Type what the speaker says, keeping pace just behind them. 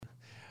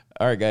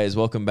All right, guys,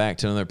 welcome back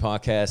to another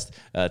podcast.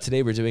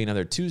 Today we're doing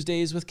another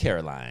Tuesdays with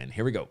Caroline.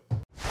 Here we go.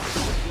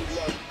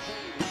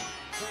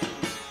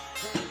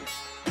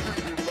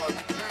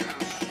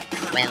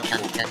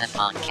 Welcome to the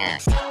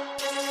podcast.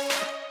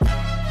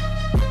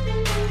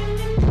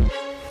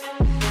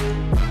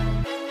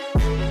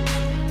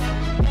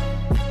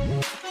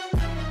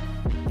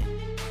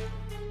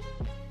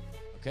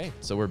 Okay,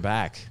 so we're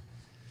back.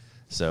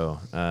 So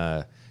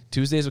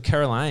Tuesdays with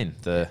Caroline.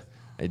 The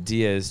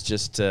idea is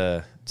just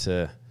to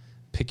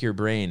pick your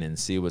brain and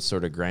see what's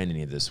sort of grinding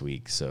you this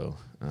week. So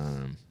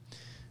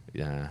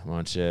yeah,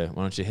 why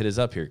don't you hit us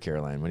up here,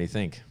 Caroline? What do you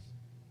think?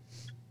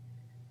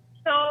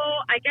 So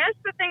I guess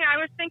the thing I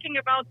was thinking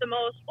about the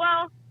most,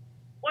 well,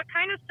 what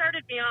kind of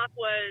started me off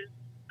was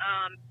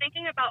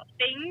thinking about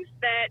things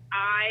that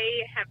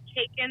I have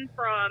taken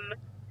from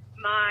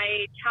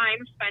my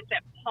time spent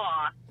at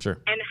PAW, Sure.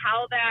 and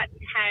how that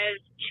has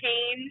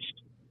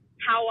changed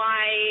how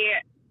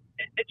I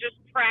just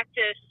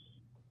practice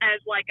as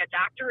like a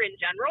doctor in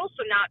general.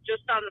 So not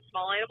just on the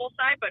small animal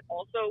side, but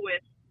also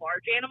with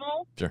large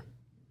animals. Sure.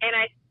 And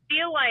I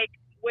feel like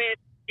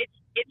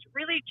it's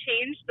really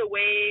changed the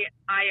way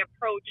I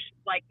approach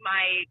like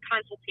my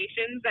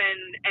consultations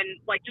and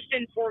like just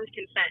informed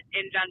consent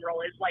in general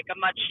is like a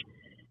much,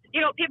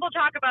 people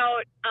talk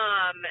about,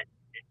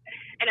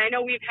 and I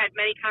know we've had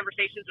many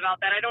conversations about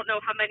that. I don't know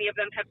how many of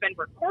them have been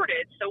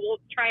recorded, so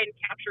we'll try and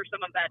capture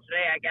some of that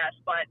today, I guess.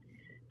 But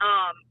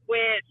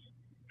with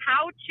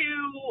how to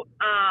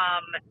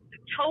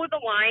toe the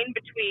line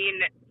between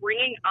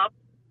bringing up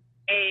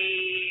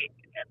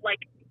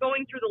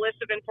going through the list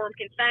of informed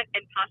consent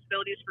and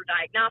possibilities for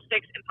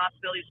diagnostics and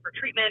possibilities for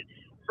treatment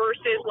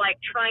versus like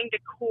trying to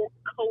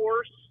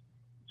coerce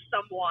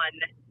someone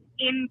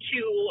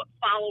into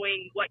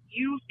following what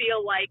you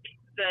feel like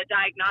the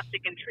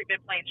diagnostic and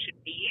treatment plan should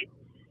be.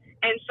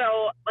 And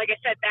so, like I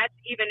said, that's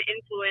even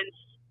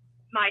influenced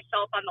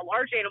myself on the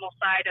large animal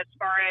side as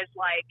far as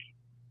like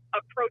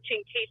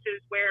approaching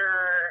cases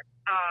where,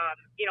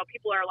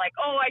 people are like,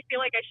 oh, I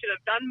feel like I should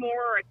have done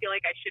more. Or I feel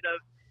like I should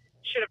have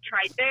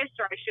tried this,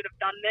 or I should have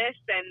done this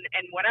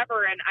and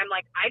whatever. And I'm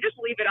like, I just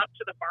leave it up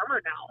to the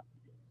farmer now.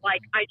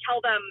 Like I tell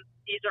them,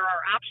 these are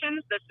our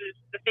options. This is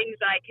the things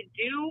that I can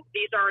do.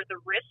 These are the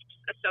risks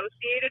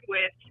associated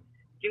with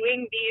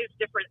doing these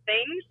different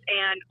things.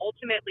 And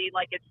ultimately,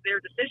 like, it's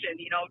their decision,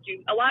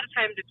 a lot of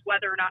times it's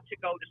whether or not to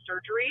go to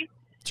surgery.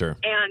 Sure.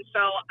 And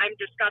so I'm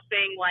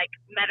discussing like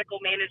medical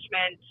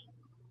management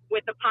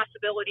with the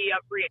possibility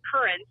of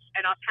reoccurrence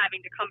and us having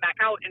to come back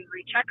out and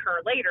recheck her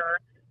later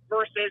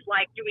versus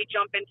like, do we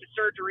jump into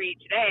surgery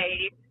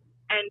today?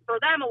 And for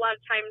them, a lot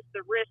of times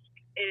the risk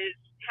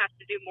has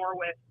to do more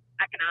with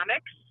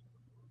economics.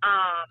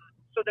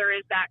 So there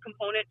is that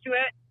component to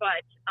it,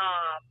 but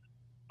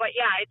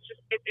yeah,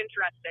 it's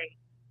interesting.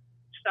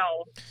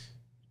 So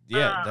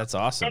yeah, that's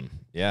awesome.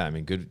 Yeah. I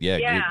mean, good.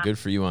 Yeah. Good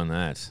for you on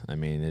that. I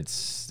mean,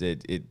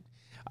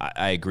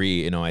 I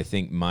agree. I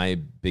think my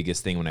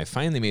biggest thing when I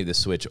finally made the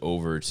switch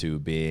over to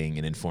being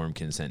an informed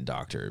consent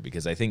doctor,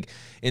 because I think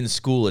in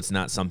school, it's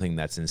not something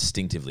that's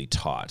instinctively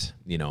taught.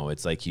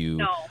 It's like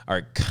you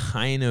are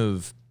kind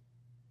of,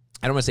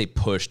 I don't want to say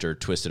pushed or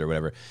twisted or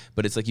whatever,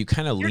 but it's like you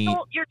kind of lean.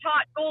 You're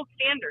taught gold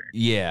standard.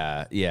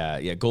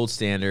 Yeah. Gold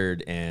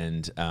standard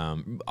and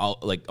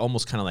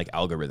almost kind of like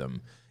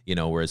algorithm.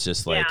 Where it's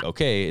just like,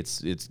 okay,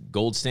 it's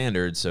gold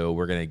standard, so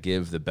we're going to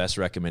give the best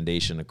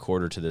recommendation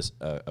according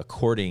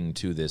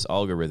to this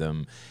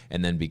algorithm.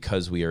 And then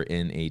because we are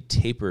in a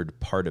tapered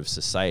part of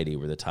society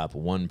where the top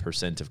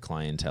 1% of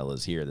clientele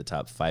is here, the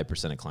top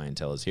 5% of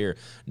clientele is here,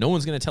 no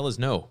one's going to tell us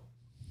no.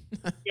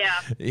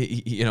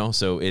 Yeah.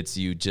 So it's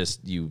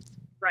you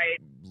right.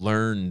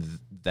 learn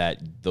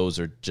that those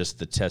are just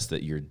the tests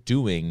that you're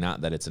doing,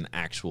 not that it's an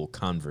actual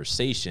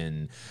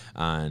conversation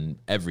on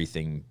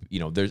everything.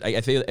 I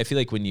feel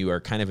like when you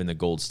are kind of in the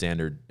gold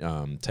standard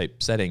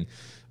type setting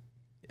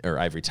or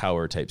ivory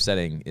tower type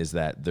setting, is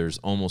that there's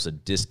almost a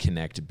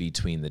disconnect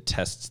between the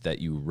tests that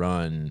you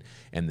run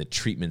and the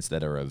treatments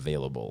that are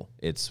available.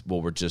 It's, well,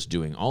 we're just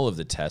doing all of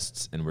the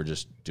tests and we're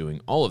just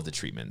doing all of the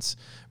treatments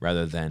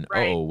rather than,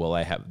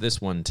 I have this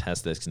one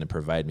test that's going to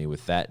provide me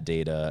with that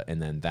data, and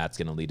then that's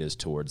going to lead us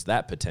towards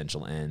that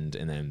potential end,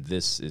 and then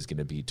this is going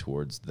to be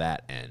towards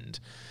that end.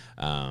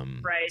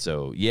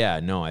 So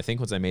I think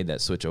once I made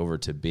that switch over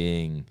to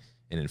being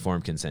an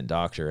informed consent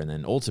doctor, and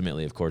then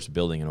ultimately, of course,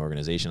 building an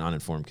organization on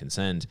informed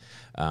consent,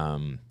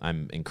 I'm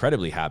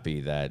incredibly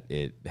happy that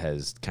it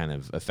has kind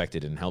of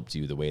affected and helped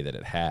you the way that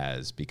it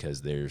has,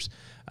 because there's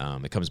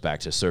it comes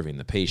back to serving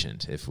the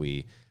patient. If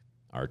we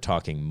are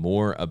talking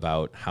more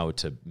about how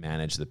to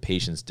manage the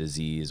patient's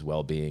disease,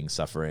 well-being,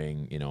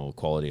 suffering,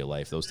 quality of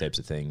life, those types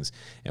of things,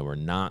 and we're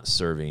not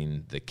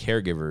serving the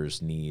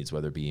caregiver's needs,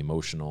 whether it be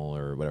emotional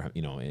or whatever,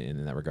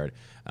 in that regard,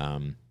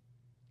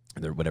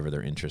 whatever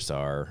their interests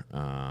are,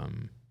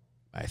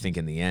 I think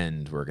in the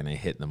end we're going to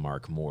hit the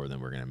mark more than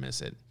we're going to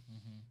miss it.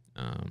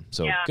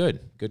 Good.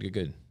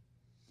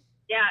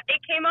 Yeah, it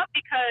came up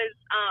because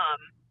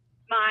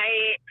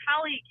my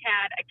colleague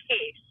had a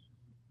case,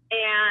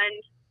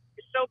 and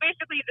So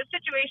basically the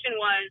situation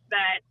was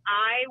that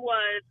I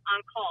was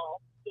on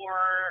call for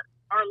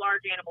our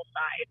large animal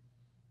side,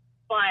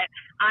 but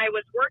I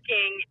was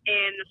working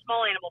in the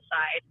small animal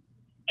side,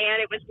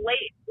 and it was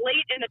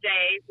late in the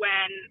day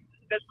when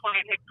this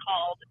client had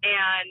called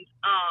and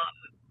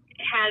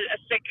had a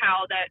sick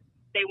cow that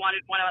they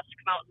wanted one of us to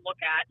come out and look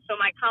at. So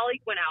my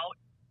colleague went out,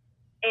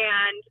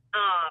 and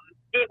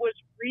it was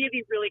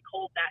really, really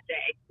cold that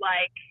day,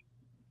 like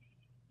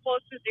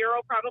close to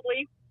zero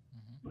probably.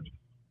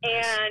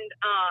 And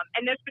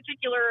this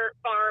particular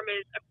farm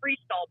is a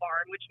freestall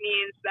barn, which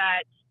means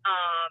that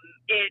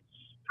it's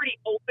pretty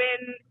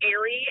open,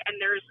 airy, and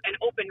there's an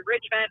open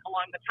ridge vent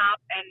along the top,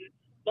 and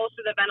most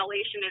of the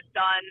ventilation is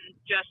done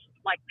just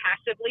like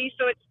passively.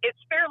 So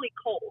it's fairly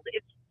cold.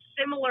 It's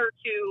similar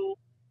to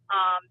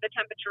the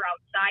temperature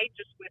outside,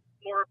 just with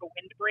more of a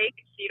windbreak.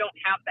 So you don't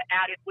have the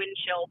added wind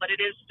chill, but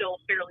it is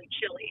still fairly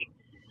chilly.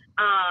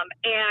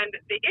 And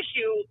the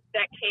issue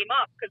that came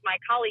up, because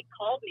my colleague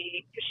called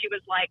me because she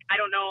was like,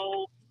 I don't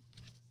know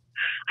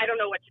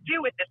what to do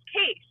with this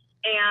case.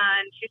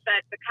 And she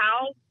said, the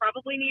cow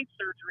probably needs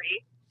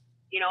surgery.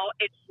 You know,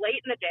 it's late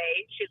in the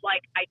day. She's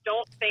like, I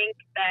don't think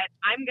that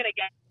I'm going to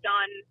get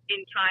done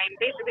in time,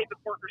 basically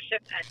before her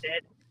shift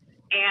ended.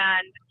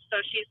 And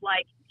so she's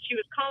like, she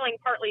was calling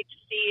partly to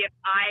see if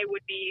I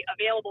would be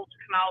available to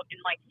come out and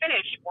like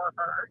finish for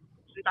her,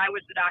 since I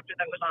was the doctor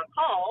that was on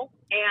call.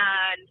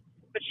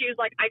 But she was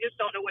like, I just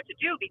don't know what to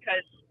do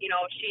because, you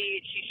know,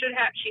 she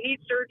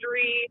needs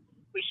surgery.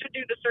 We should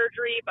do the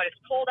surgery, but it's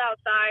cold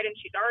outside and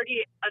she's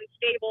already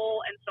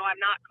unstable. And so I'm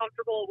not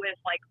comfortable with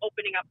like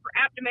opening up her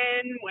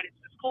abdomen when it's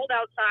this cold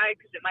outside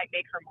because it might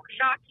make her more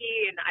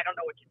shocky and I don't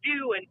know what to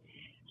do. And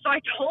so I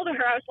told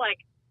her, I was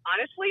like,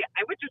 honestly,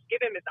 I would just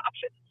give him his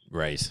options.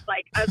 Right.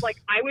 Like, I was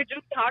like, I would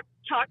just talk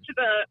to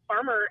the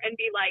farmer and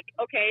be like,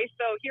 okay,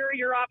 so here are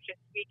your options.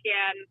 We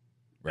can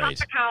cut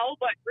the cow,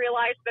 but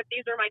realize that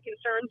these are my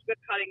concerns with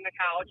cutting the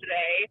cow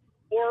today.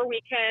 Or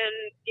we can,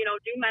 you know,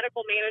 do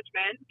medical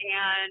management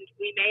and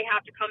we may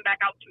have to come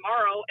back out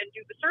tomorrow and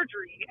do the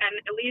surgery. And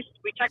at least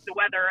we checked the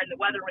weather and the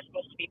weather was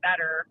supposed to be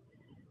better.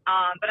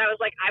 But I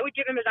was like, I would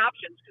give him his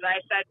options because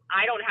I said,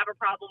 I don't have a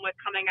problem with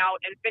coming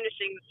out and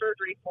finishing the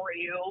surgery for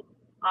you.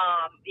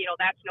 You know,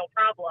 that's no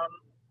problem.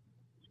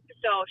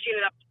 So she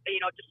ended up,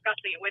 you know,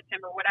 discussing it with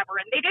him or whatever.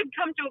 And they did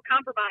come to a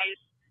compromise.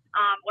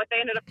 What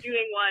they ended up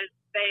doing was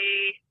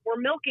they were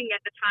milking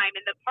at the time,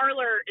 and the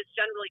parlor is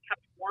generally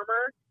kept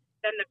warmer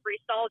than the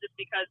freestall just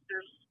because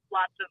there's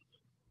lots of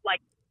like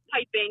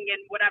piping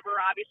and whatever.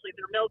 Obviously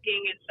they're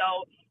milking, and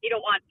so you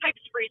don't want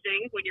pipes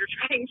freezing when you're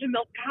trying to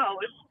milk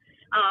cows.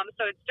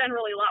 So it's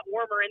generally a lot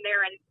warmer in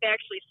there, and they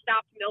actually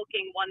stopped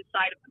milking one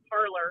side of the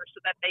parlor so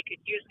that they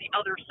could use the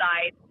other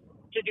side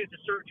to do the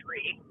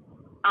surgery.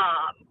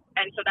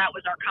 And so that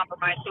was our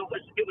compromise. So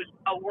it was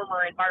a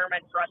warmer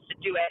environment for us to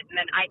do it. And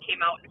then I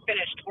came out and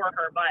finished for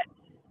her. But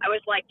I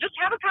was like, just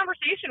have a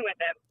conversation with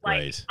him.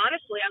 Like,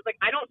 honestly, I was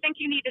like, I don't think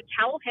you need to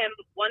tell him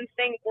one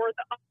thing or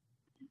the other.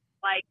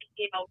 Like,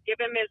 you know, give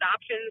him his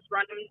options,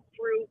 run him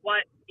through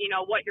what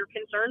your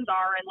concerns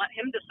are and let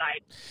him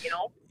decide, you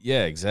know?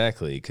 Yeah,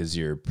 exactly. Because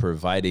you're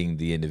providing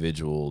the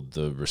individual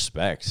the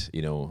respect,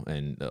 you know,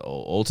 and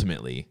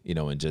ultimately, you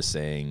know, and just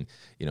saying,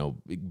 you know,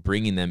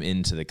 bringing them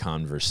into the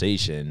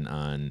conversation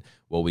on,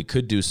 well, we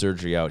could do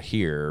surgery out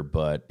here,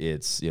 but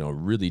it's, you know,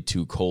 really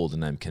too cold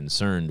and I'm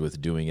concerned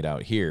with doing it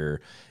out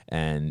here.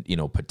 And, you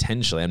know,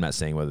 potentially, I'm not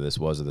saying whether this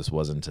was or this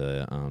wasn't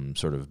a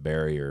sort of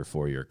barrier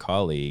for your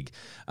colleague,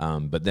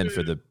 but then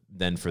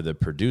for the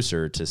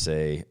producer to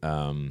say,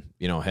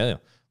 you know, hey,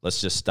 let's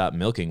just stop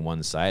milking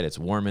one side. It's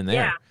warm in there.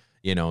 Yeah.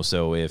 You know,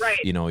 so if,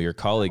 you know, your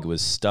colleague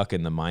was stuck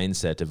in the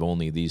mindset of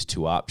only these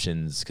two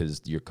options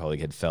because your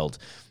colleague had felt,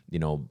 you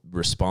know,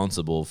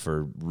 responsible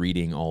for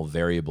reading all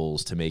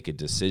variables to make a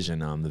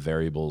decision on the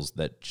variables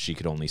that she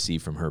could only see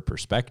from her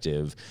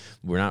perspective,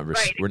 we're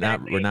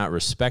not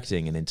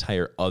respecting an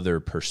entire other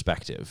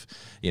perspective,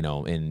 you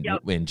know, in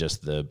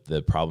just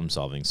the problem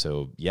solving.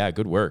 So yeah,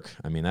 good work.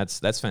 I mean, that's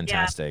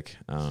fantastic.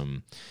 Yeah.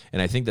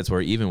 And I think that's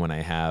where even when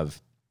I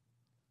have,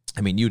 I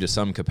mean, you to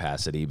some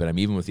capacity, but I'm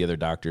even with the other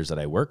doctors that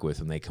I work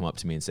with, and they come up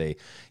to me and say,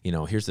 you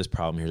know, here's this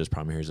problem, here's this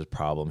problem, here's this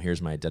problem, here's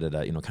my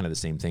da-da-da, you know, kind of the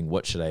same thing.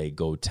 What should I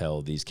go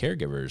tell these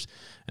caregivers?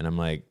 And I'm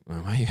like,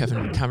 why are you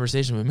having a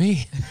conversation with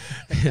me?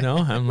 You know,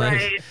 I'm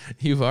like,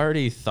 you've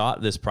already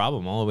thought this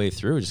problem all the way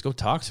through. Just go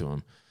talk to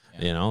them.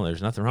 Yeah. You know,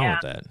 there's nothing wrong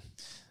with that.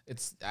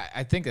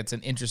 I think it's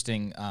an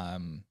interesting,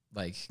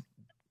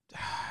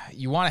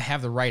 you want to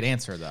have the right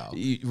answer though.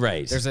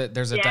 Right. There's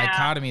a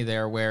dichotomy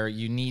there where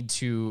you need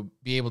to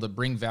be able to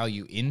bring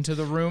value into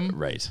the room.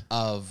 Right.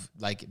 Of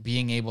like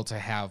being able to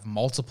have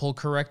multiple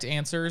correct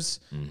answers,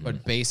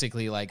 but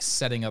basically like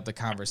setting up the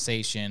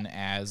conversation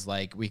as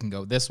like, we can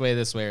go this way,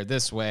 or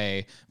this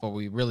way, but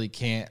we really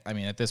can't. I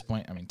mean, at this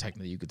point, I mean,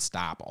 technically you could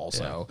stop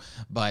also,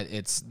 but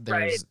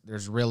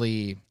there's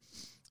really,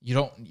 you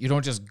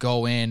don't just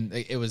go in.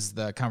 It was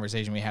the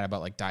conversation we had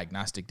about like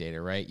diagnostic data,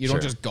 right? You Sure.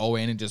 don't just go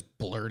in and just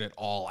blurt it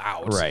all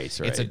out. Right.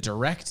 It's a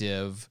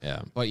directive,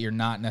 Yeah. but you're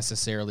not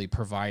necessarily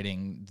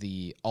providing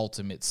the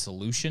ultimate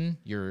solution.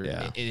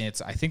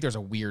 I think there's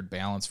a weird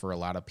balance for a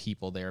lot of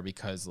people there,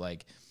 because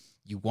like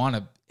you want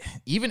to,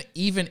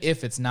 even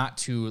if it's not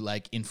to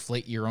like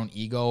inflate your own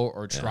ego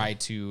or try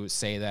to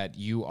say that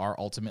you are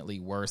ultimately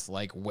worth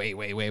like way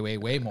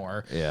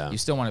more. Yeah. You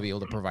still want to be able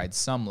to provide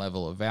some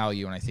level of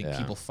value. And I think Yeah.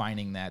 people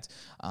finding that,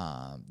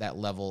 that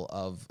level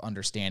of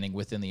understanding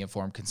within the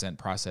informed consent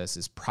process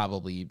is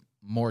probably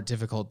more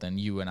difficult than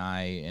you and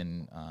I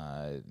and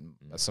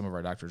some of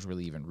our doctors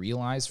really even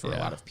realize for a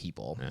lot of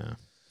people.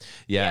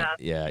 Yeah.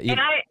 And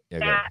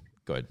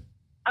Go ahead.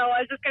 Oh,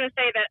 I was just going to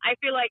say that I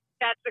feel like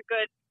that's a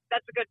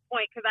good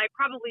point, because I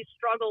probably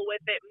struggle with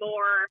it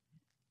more.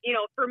 You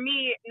know, for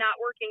me, not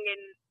working in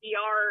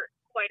ER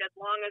quite as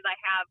long as I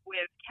have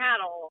with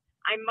cattle,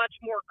 I'm much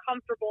more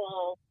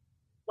comfortable.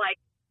 Like,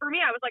 for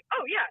me, I was like,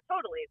 oh yeah,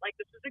 totally. Like,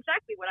 this is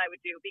exactly what I would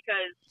do,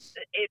 because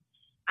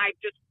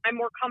I'm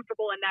more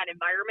comfortable in that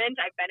environment.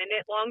 I've been in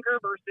it longer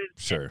versus,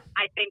 Sure.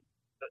 I think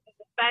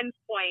Ben's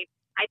point,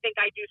 I think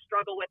I do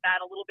struggle with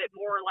that a little bit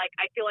more. Like,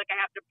 I feel like I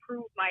have to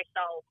prove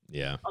myself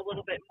a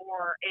little bit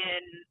more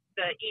in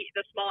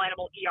the small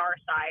animal ER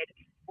side,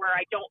 where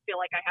I don't feel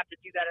like I have to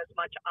do that as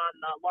much on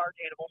the large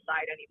animal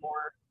side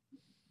anymore.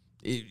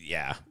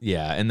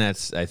 Yeah. And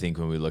that's, I think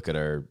when we look at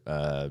our,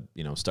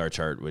 star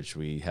chart, which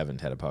we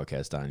haven't had a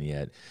podcast on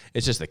yet,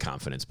 it's just the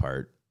confidence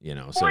part,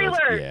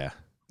 Spoiler!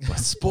 So well,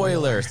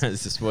 spoiler.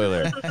 It's a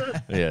spoiler.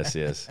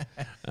 Yes.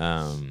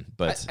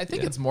 But I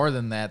think it's more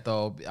than that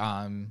though.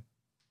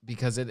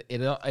 Because it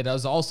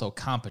is also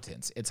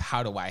competence. It's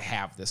how do I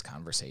have this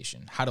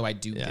conversation? How do I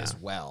do this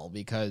well?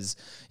 Because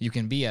you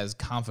can be as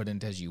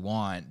confident as you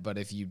want, but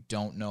if you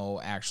don't know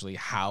actually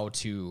how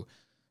to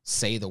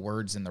say the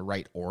words in the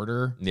right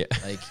order,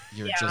 like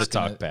you're just the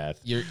talk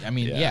path.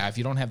 If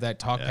you don't have that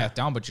talk path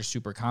down, but you're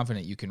super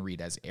confident, you can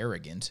read as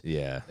arrogant.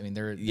 Yeah. I mean,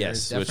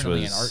 there's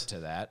definitely an art to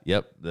that.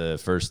 Yep.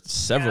 The first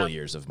several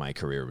years of my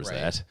career was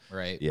that.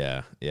 Right.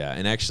 Yeah.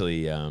 And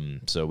actually,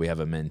 so we have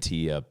a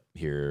mentee up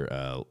here,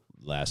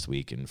 last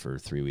week and for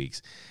 3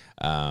 weeks.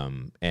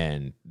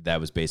 And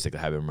that was basically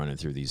how I've been running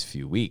through these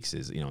few weeks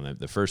is,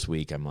 the first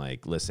week I'm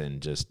like,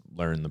 listen, just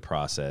learn the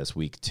process.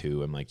 Week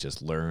 2, I'm like,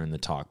 just learn the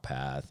talk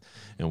path.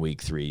 And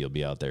week 3, you'll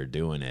be out there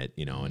doing it,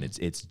 and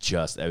it's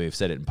just, I've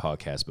said it in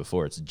podcasts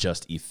before, it's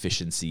just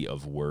efficiency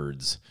of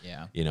words.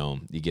 Yeah.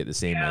 You get the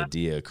same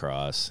idea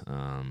across,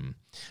 and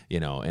you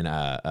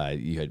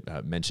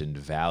had mentioned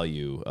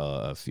value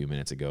a few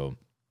minutes ago.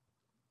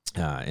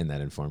 In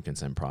that informed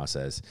consent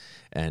process.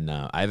 And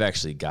I've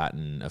actually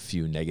gotten a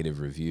few negative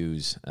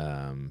reviews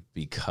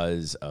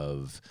because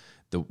of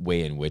the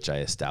way in which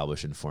I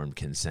establish informed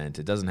consent.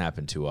 It doesn't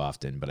happen too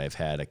often, but I've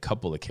had a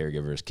couple of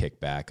caregivers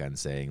kick back on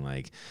saying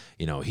like,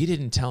 he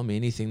didn't tell me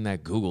anything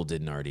that Google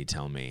didn't already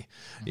tell me,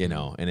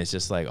 and it's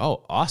just like,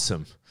 oh,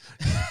 awesome.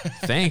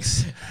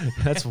 Thanks.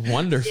 That's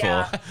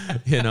wonderful.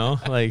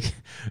 Like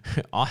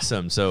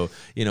awesome. So,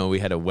 we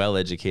had a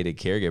well-educated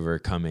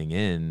caregiver coming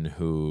in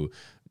who,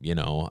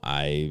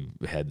 I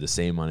had the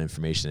same amount of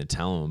information to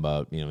tell them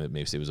about, maybe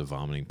it was a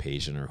vomiting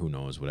patient or who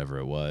knows, whatever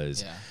it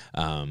was.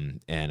 Yeah.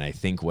 And I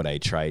think what I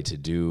try to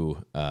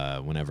do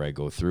whenever I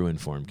go through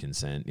informed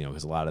consent,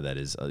 because a lot of that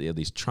is at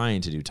least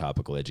trying to do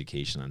topical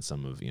education on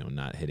some of,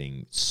 not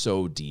hitting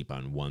so deep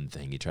on one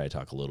thing. You try to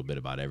talk a little bit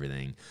about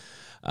everything,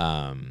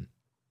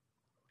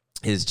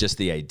 is just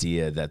the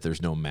idea that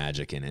there's no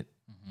magic in it.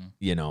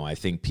 I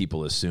think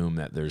people assume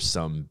that there's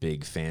some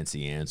big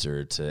fancy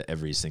answer to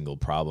every single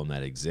problem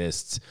that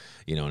exists,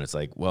 and it's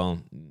like, well,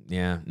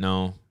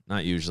 no,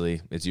 not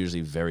usually. It's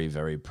usually very,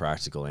 very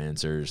practical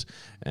answers.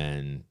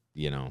 And,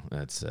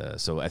 that's,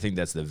 so I think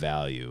that's the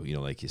value,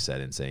 like you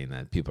said, in saying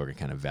that people are going to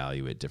kind of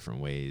value it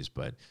different ways,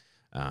 but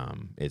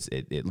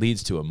it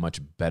leads to a much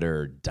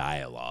better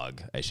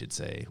dialogue, I should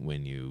say,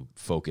 when you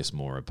focus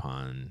more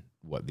upon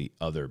what the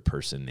other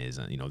person is,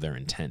 their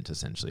intent,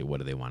 essentially. What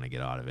do they want to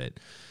get out of it?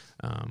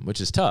 Which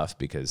is tough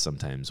because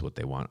sometimes what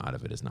they want out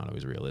of it is not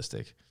always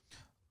realistic.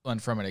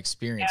 And from an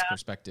experience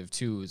perspective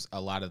too, is a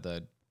lot of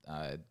the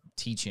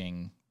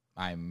teaching,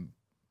 I'm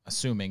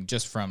assuming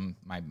just from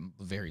my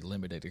very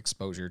limited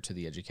exposure to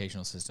the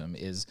educational system,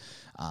 is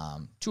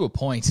to a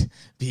point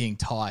being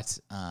taught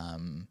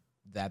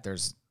that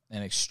there's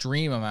an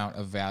extreme amount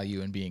of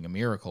value in being a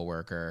miracle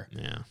worker,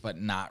 but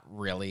not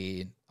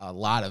really a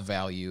lot of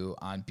value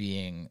on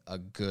being a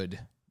good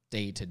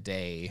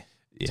day-to-day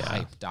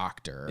type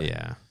doctor.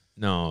 Yeah.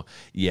 No.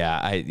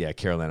 Yeah.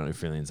 Caroline, I don't have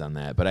feelings on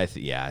that, but I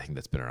think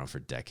that's been around for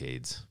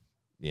decades.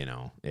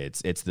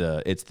 It's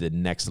the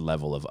next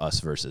level of us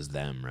versus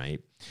them,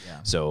 right? Yeah.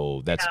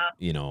 So that's,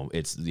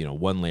 it's,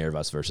 one layer of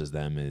us versus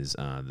them is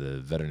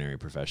the veterinary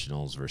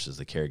professionals versus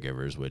the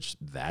caregivers, which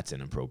that's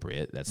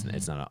inappropriate. That's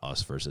it's not a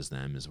us versus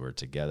them, is we're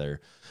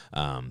together.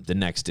 The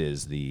next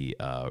is the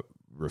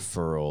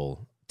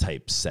referral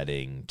type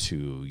setting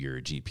to your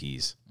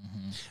GPs.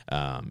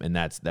 And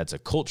that's a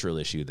cultural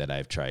issue that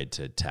I've tried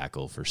to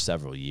tackle for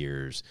several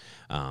years.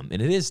 And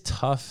it is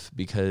tough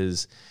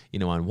because,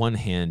 on one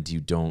hand, you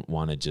don't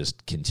want to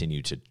just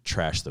continue to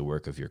trash the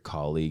work of your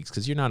colleagues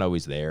because you're not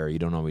always there. You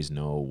don't always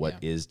know what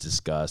is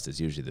discussed. It's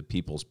usually the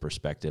people's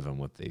perspective on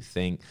what they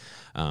think.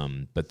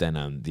 But then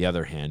on the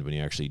other hand, when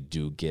you actually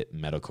do get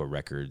medical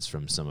records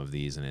from some of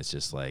these, and it's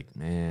just like,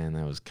 man,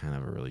 that was kind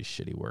of a really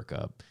shitty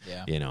workup.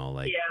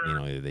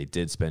 Either they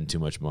did spend too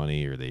much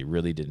money or they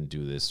really didn't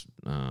do this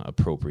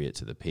appropriate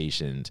to the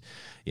patient,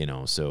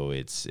 so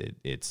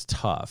it's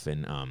tough.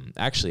 And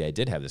actually I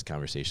did have this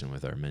conversation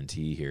with our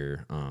mentee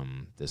here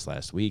this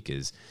last week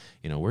is,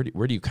 where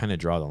do you kind of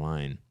draw the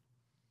line?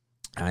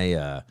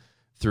 I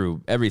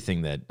through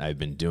everything that I've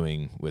been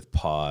doing with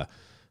PAW,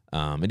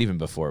 and even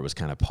before it was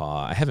kind of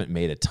PAW, I haven't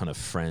made a ton of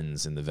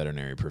friends in the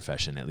veterinary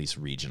profession, at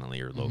least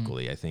regionally or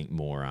locally. I think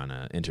more on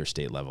an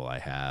interstate level I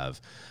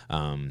have.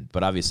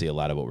 But obviously a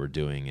lot of what we're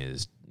doing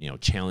is,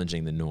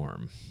 challenging the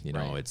norm.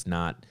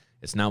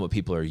 It's not what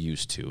people are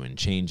used to, and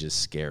change is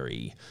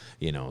scary,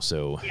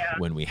 so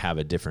when we have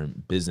a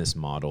different business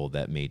model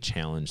that may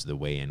challenge the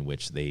way in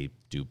which they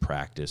do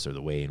practice or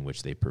the way in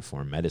which they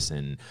perform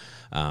medicine,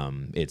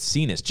 it's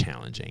seen as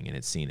challenging and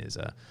it's seen as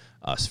a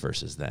us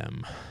versus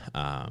them.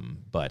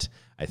 But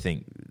I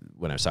think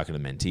when I was talking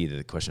to the mentee,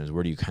 the question is,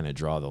 where do you kind of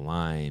draw the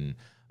line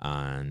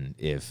on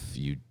if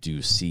you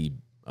do see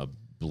a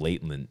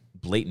blatant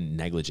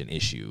negligent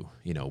issue,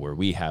 where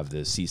we have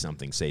the see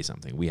something, say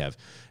something. We have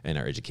in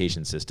our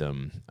education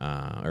system,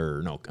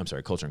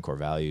 culture and core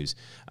values,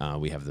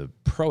 we have the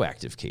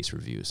proactive case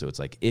review. So it's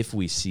like, if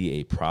we see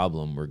a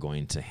problem, we're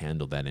going to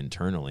handle that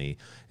internally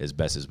as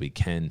best as we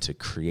can to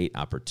create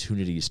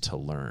opportunities to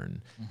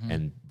learn.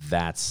 And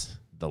that's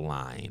the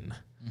line.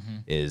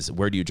 Is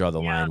where do you draw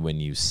the line when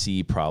you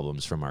see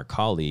problems from our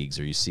colleagues,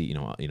 or you see,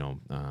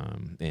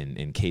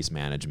 in case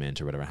management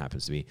or whatever it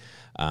happens to be,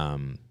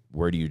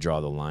 where do you draw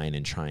the line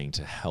in trying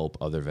to help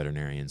other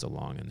veterinarians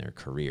along in their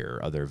career,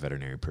 other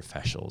veterinary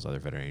professionals, other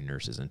veterinary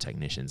nurses and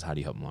technicians? How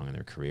do you help them along in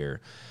their career?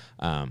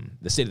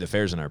 The state of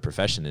affairs in our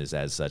profession is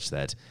as such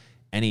that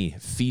any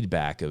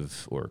feedback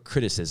or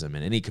criticism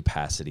in any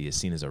capacity is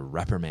seen as a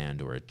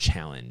reprimand or a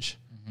challenge,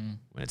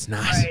 when it's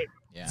not. Right.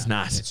 Yeah. It's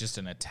not. It's just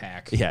an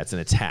attack. Yeah, it's an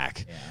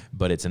attack, Yeah.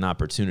 but it's an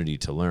opportunity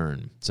to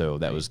learn. So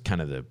that was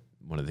kind of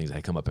one of the things that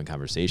had come up in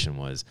conversation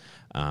was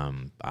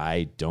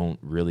I don't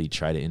really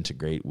try to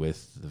integrate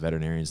with the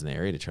veterinarians in the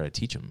area to try to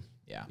teach them,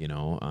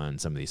 on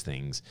some of these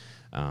things,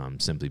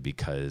 simply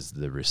because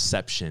the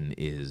reception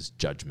is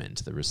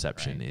judgment. The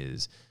reception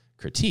is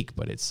critique,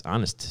 but it's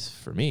honest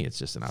for me. It's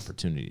just an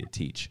opportunity to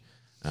teach.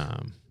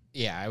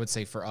 I would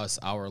say for us,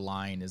 our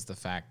line is the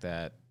fact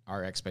that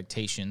our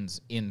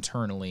expectations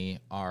internally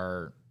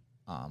are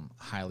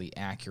highly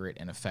accurate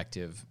and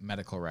effective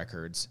medical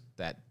records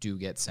that do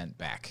get sent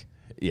back.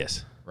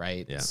 Yes.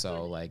 Right. Yeah.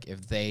 So like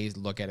if they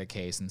look at a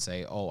case and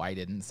say, oh, I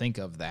didn't think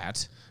of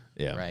that.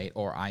 Yeah. Right.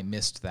 Or I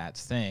missed that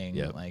thing.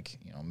 Yeah. Like,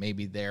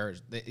 maybe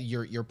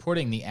you're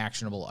putting the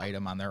actionable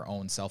item on their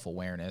own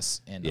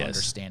self-awareness and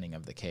understanding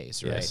of the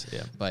case. Right. Yes.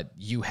 Yeah. But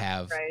you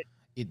have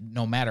it,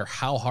 no matter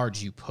how hard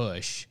you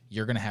push,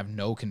 you're going to have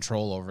no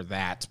control over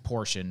that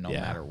portion, no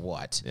matter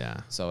what.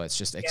 Yeah. So it's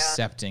just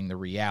accepting the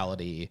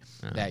reality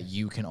that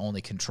you can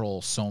only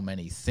control so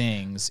many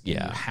things. And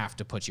you have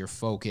to put your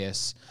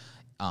focus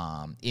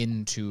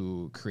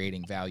into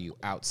creating value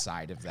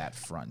outside of that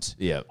front.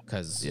 Yeah.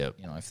 Because,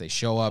 if they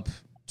show up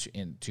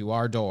to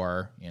our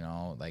door,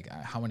 like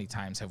how many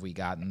times have we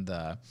gotten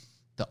the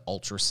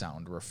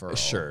ultrasound referral?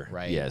 Sure.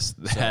 Right. Yes.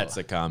 That's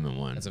a common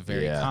one. That's a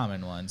very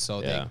common one.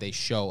 So they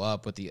show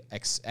up with the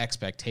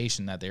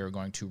expectation that they are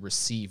going to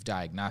receive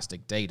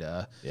diagnostic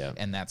data,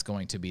 and that's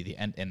going to be the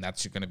end, and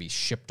that's going to be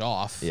shipped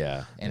off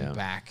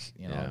back,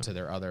 to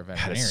their other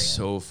veterinarian. It's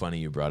so funny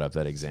you brought up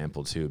that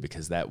example too,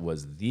 because that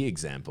was the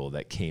example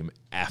that came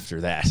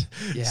after that.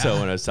 Yeah. So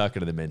when I was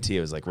talking to the mentee,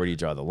 I was like, where do you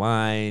draw the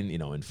line?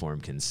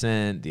 Informed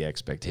consent, the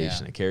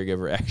expectation of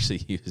caregiver.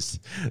 Actually used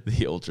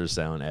the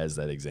ultrasound as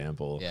that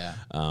example. Yeah.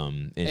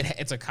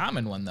 It's a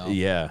common one though.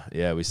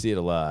 Yeah, we see it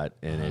a lot,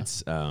 and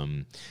it's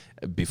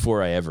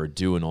before I ever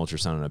do an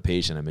ultrasound on a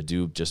patient, I'm gonna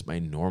do just my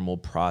normal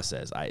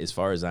process. As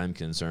far as I'm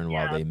concerned,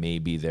 while they may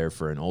be there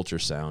for an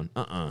ultrasound,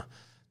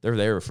 they're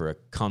there for a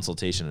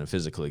consultation and a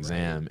physical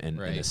exam and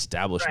an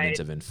establishment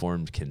of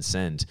informed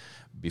consent.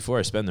 Before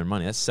I spend their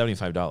money, that's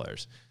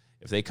 $75.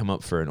 If they come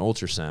up for an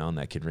ultrasound,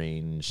 that could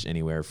range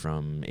anywhere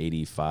from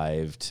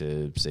 $85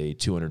 to say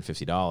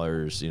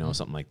 $250,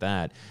 something like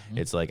that.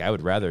 It's like, I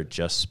would rather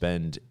just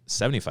spend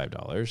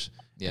 $75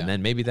 and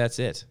then maybe that's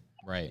it.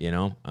 Right.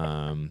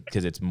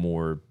 Because it's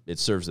more, it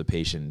serves the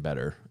patient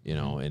better,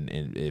 and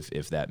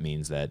if that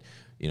means that,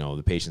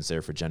 the patient's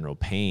there for general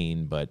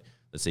pain, but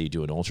let's say you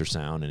do an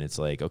ultrasound and it's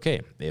like,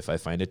 okay, if I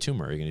find a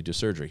tumor, are you going to do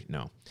surgery?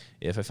 No.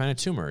 If I find a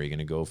tumor, are you going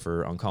to go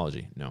for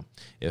oncology? No.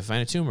 If I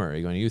find a tumor, are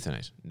you going to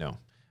euthanize? No.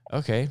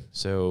 Okay,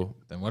 so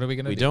then what are we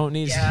going to do? We don't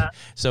need. Yeah.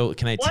 So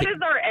can I? What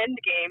is our end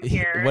game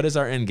here? What is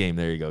our end game?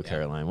 There you go,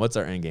 Caroline. What's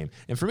our end game?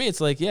 And for me,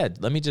 it's like,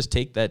 let me just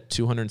take that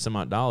 $200 and some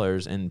odd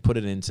and put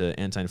it into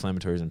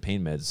anti-inflammatories and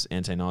pain meds,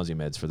 anti-nausea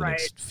meds for the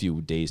next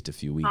few days to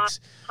few weeks.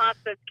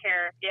 Hospice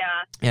care,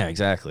 Yeah,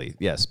 exactly.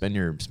 Yeah, spend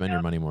your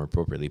money more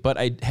appropriately. But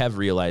I have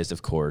realized,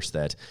 of course,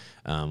 that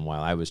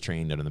while I was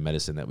trained under the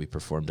medicine that we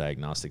perform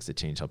diagnostics that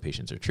change how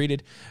patients are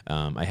treated,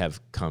 I have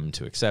come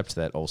to accept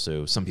that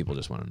also some people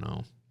just want to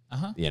know.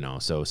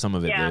 So some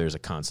of it, there's a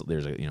consult,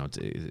 there's a,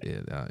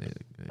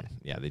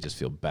 they just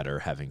feel better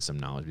having some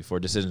knowledge before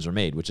decisions are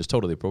made, which is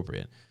totally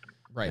appropriate.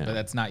 Right, but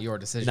that's not your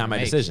decision. Not my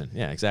decision.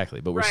 Yeah,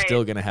 exactly. But we're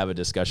still going to have a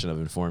discussion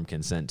of informed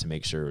consent to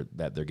make sure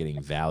that they're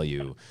getting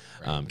value.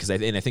 Because I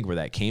think where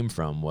that came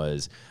from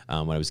was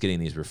when I was getting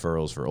these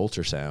referrals for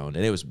ultrasound,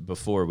 and it was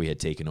before we had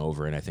taken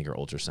over, and I think our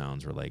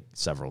ultrasounds were like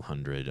several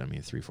hundred,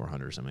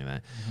 300-400 or something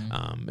like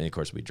that. And of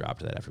course we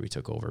dropped that after we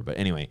took over. But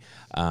anyway,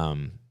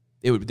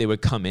 they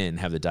would come in,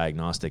 have the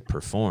diagnostic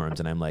performed,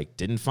 and I'm like,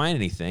 didn't find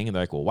anything. And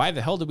they're like, well, why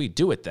the hell did we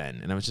do it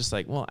then? And I was just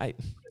like, well,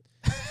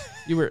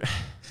 you were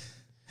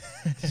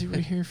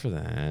here for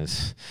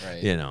that.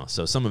 Right.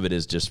 So some of it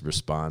is just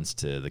response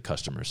to the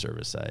customer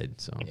service side.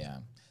 So yeah.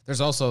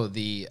 There's also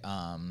the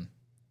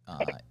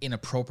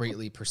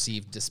inappropriately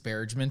perceived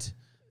disparagement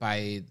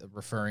by the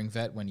referring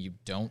vet when you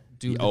don't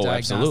do the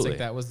diagnostic. Absolutely.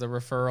 That was the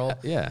referral.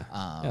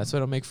 That's why I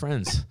don't make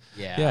friends.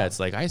 It's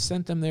like, I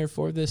sent them there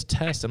for this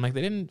test. I'm like,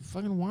 they didn't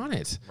fucking want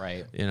it.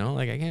 Right. I'm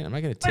not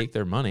going to take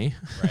their money.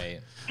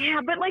 Right. Yeah,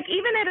 but like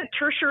even at a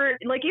tertiary,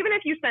 like even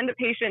if you send a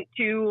patient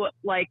to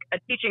like a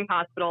teaching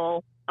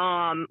hospital,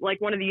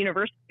 like one of the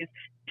universities,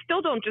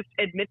 still don't just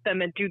admit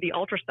them and do the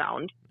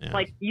ultrasound. Yeah.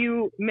 Like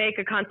you make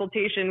a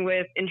consultation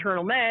with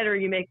internal med or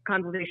you make a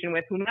consultation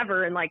with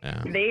whomever, and like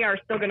they are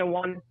still going to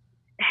want to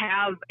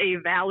have a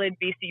valid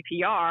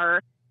BCPR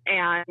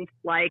and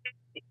like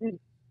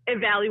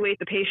evaluate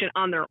the patient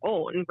on their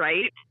own,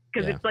 right?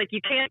 Because it's like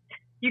you can't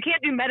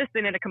do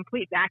medicine in a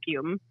complete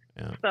vacuum.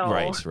 Yeah. So.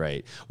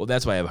 Right. Well,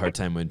 that's why I have a hard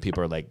time when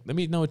people are like, let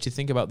me know what you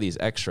think about these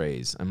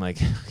x-rays. I'm like,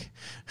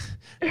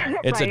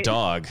 it's a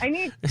dog. I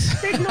need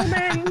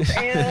signalmen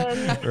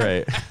and...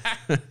 Right.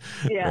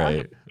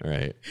 Yeah.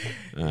 Right.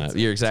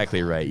 You're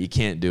exactly right. You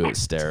can't do it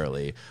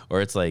sterilely.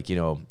 Or it's like,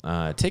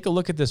 take a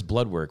look at this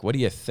blood work. What do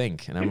you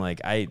think? And I'm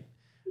like,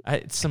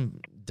 it's some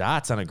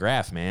dots on a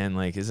graph, man.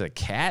 Like, is it a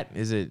cat?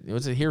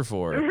 What's it here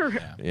for?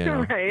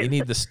 Right. You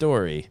need the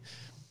story.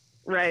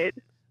 Right.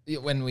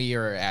 When we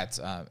were at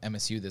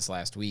MSU this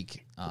last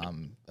week,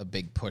 a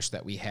big push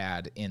that we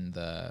had in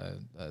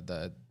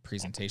the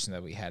presentation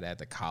that we had at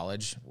the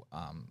college,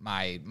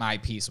 my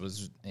piece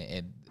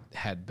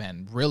had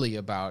been really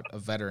about a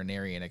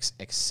veterinarian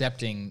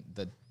accepting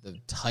the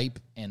type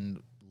and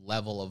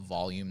level of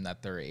volume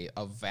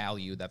of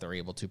value that they're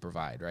able to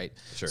provide, right?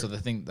 Sure. So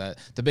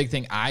the big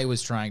thing I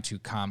was trying to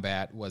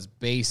combat was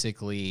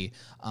basically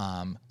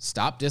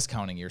stop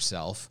discounting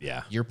yourself.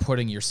 Yeah. You're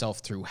putting yourself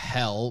through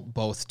hell,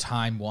 both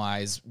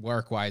time-wise,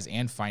 work-wise,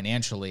 and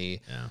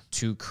financially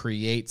to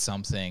create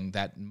something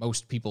that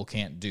most people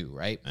can't do,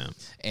 right? Yeah.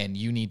 And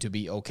you need to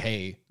be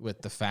okay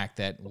with the fact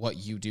that what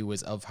you do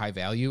is of high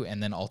value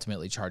and then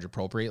ultimately charge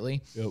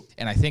appropriately. Yep.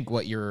 And I think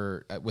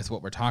with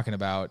what we're talking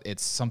about,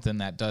 it's something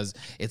that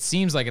it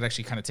seems like it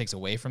actually kind of takes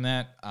away from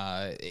that,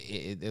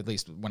 at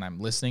least when I'm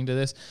listening to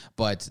this.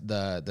 But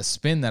the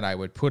spin that I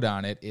would put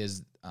on it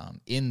is,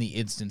 in the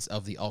instance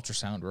of the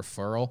ultrasound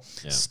referral,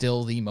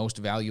 still the most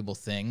valuable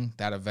thing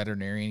that a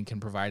veterinarian can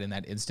provide in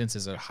that instance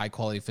is a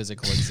high-quality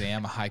physical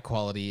exam, a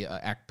high-quality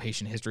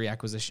patient history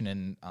acquisition,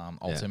 and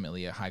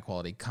ultimately a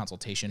high-quality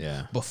consultation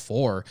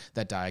before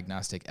that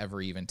diagnostic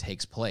ever even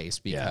takes place.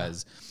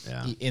 Because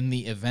in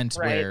the event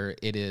where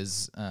it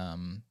is,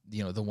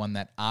 the one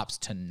that opts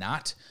to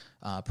not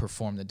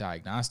perform the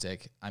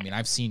diagnostic, I mean,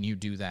 I've seen you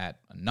do that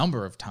a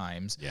number of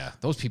times. Yeah.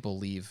 Those people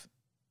leave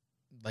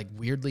like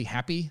weirdly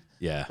happy.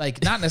 Yeah.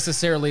 Like not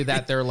necessarily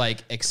that they're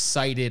like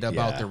excited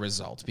about the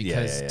result,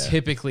 because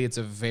typically it's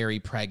a very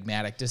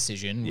pragmatic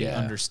decision. We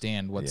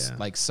understand what's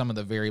like some of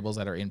the variables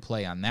that are in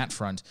play on that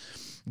front,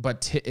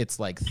 but it's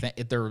like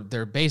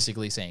they're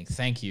basically saying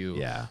thank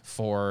you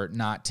for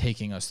not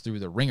taking us through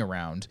the ring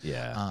around.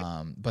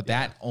 But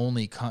that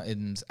only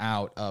comes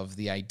out of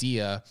the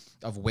idea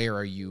of where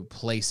are you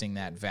placing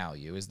that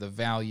value? Is the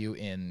value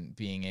in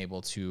being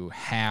able to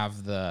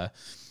have the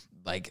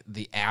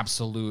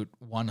absolute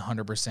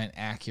 100%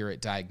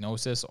 accurate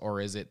diagnosis,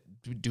 or is it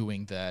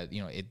doing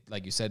it,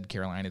 like you said,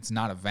 Caroline, it's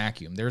not a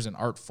vacuum. There's an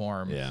art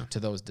form to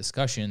those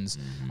discussions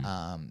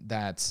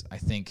that I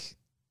think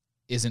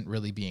isn't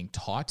really being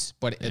taught,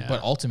 but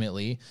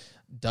ultimately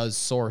does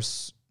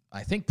source,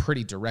 I think,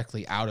 pretty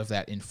directly out of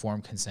that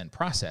informed consent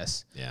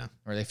process. Yeah.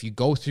 Or if you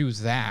go through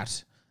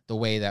that the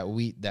way that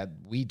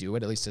we do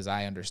it, at least as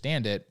I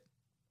understand it,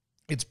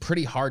 it's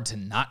pretty hard to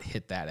not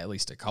hit that at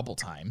least a couple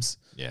times.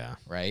 Yeah.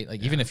 Right?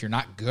 Like even if you're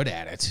not good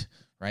at it,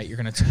 right? You're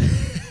going to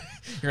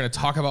you're going to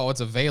talk about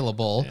what's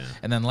available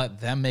and then let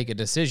them make a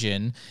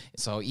decision.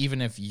 So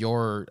even if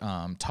your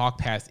talk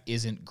path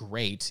isn't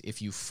great,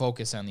 if you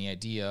focus on the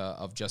idea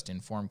of just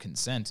informed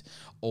consent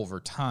over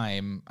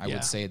time, I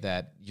would say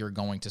that you're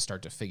going to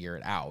start to figure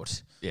it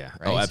out. Yeah.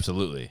 Right? Oh,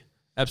 absolutely.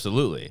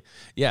 Absolutely.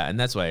 Yeah. And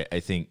that's why I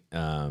think,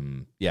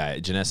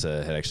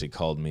 Janessa had actually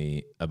called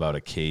me about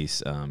a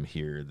case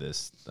here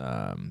this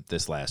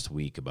last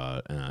week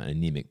about an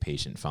anemic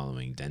patient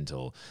following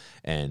dental.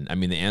 And I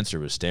mean, the answer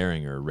was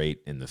staring her right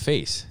in the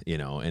face,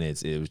 and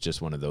it was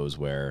just one of those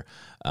where,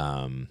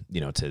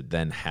 to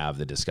then have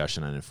the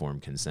discussion on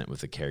informed consent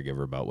with the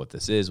caregiver about what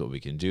this is, what we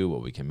can do,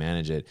 what we can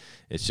manage it.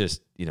 It's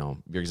just, you're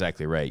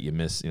exactly right. You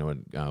miss,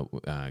 what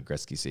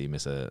Gretzky said, you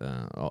miss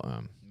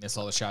miss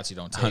all the shots you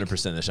don't take.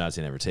 100% of the shots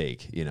you never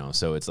take,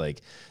 so it's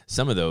like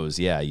some of those,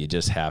 you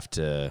just have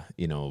to,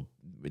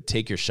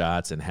 take your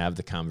shots and have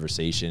the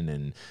conversation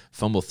and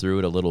fumble through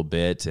it a little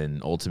bit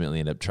and ultimately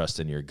end up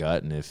trusting your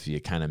gut. And if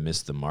you kind of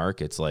miss the mark,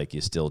 it's like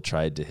you still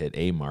tried to hit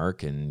a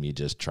mark and you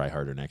just try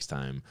harder next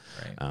time.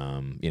 Right.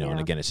 And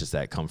again, it's just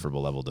that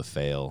comfortable level to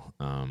fail.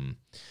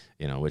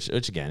 Which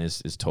again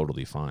is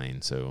totally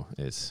fine. So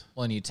it's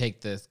and you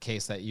take the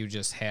case that you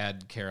just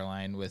had,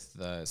 Caroline, with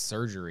the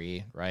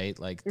surgery, right?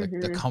 Like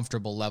the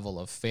comfortable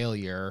level of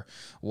failure,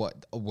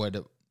 what would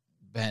have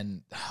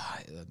been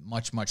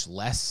much, much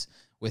less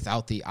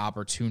without the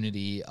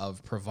opportunity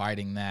of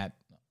providing that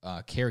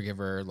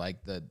caregiver,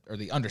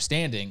 the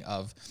understanding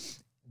of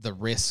the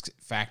risk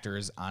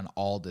factors on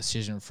all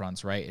decision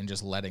fronts, right? And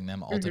just letting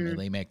them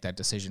ultimately make that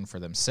decision for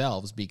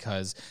themselves,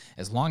 because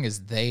as long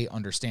as they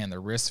understand the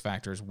risk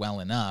factors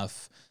well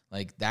enough,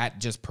 like that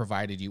just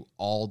provided you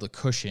all the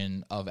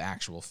cushion of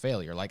actual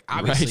failure. Like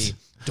obviously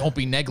don't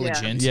be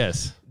negligent.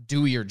 Yes.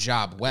 Do your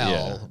job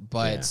well,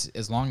 but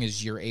as long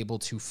as you're able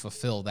to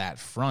fulfill that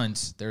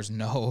front, there's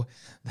no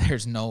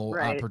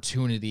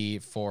opportunity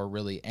for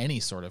really any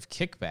sort of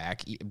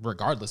kickback,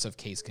 regardless of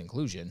case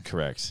conclusion.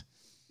 Correct.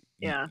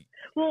 Yeah.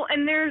 Well,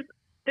 and there's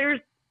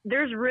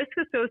risk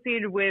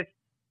associated with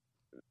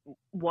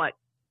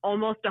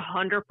almost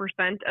 100%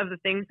 of the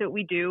things that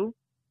we do.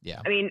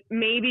 Yeah. I mean,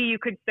 maybe you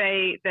could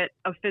say that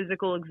a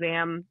physical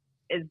exam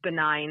is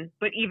benign,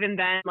 but even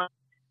then,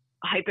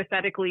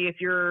 hypothetically, if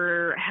you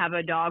have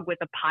a dog with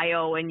a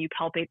PIO and you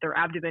palpate their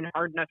abdomen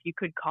hard enough, you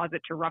could cause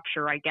it to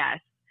rupture, I guess.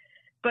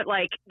 But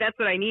that's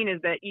what I mean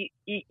is that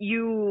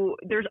you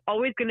there's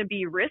always going to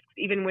be risks,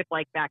 even with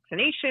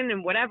vaccination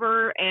and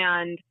whatever.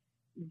 And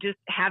just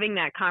having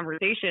that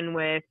conversation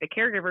with the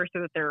caregiver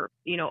so that they're,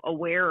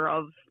 aware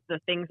of the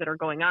things that are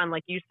going on.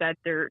 Like you said,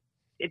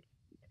 it's,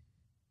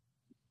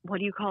 what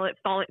do you call it?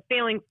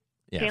 Failing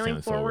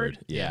forward.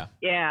 Yeah.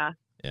 Yeah.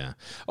 Yeah.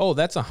 Oh,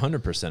 that's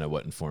 100% of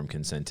what informed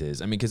consent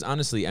is. I mean, because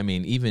honestly, I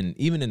mean, even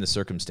in the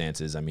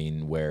circumstances, I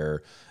mean,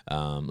 where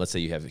let's say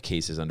you have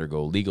cases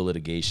undergo legal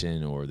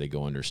litigation or they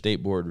go under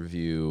state board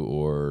review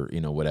or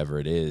whatever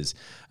it is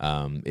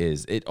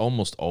it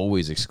almost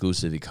always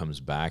exclusively comes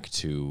back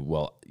to,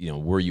 well,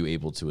 were you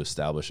able to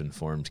establish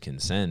informed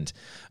consent?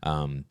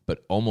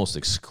 But almost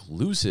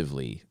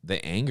exclusively,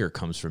 the anger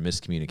comes from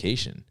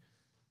miscommunication.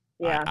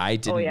 Yeah. I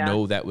didn't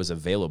know that was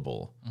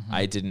available.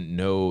 I didn't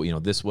know,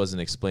 this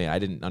wasn't explained. I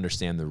didn't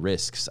understand the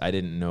risks. I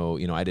didn't know,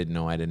 I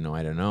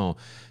didn't know.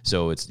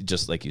 So it's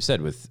just like you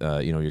said with,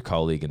 your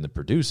colleague and the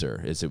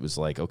producer it was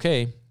like,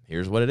 okay,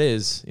 here's what it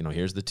is.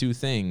 Here's the two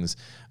things.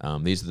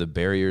 These are the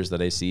barriers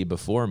that I see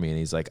before me. And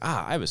he's like,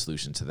 I have a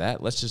solution to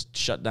that. Let's just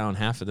shut down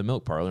half of the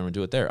milk parlor and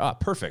do it there.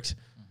 Perfect.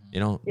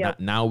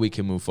 Now we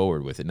can move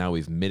forward with it. Now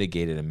we've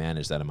mitigated and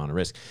managed that amount of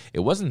risk. It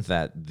wasn't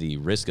that the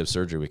risk of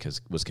surgery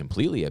was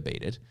completely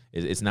abated.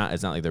 It's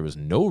not like there was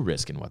no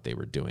risk in what they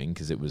were doing,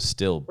 because it was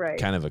still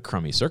kind of a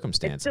crummy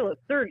circumstance. It's still a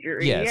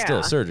surgery. Yeah, it's still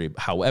a surgery.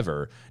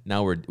 However,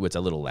 now it's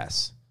a little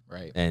less.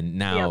 Right. And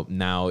now,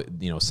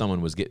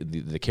 someone was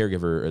the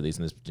caregiver, or at least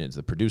in this instance,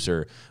 the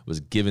producer, was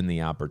given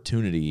the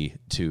opportunity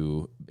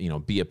to,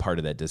 be a part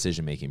of that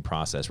decision-making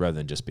process rather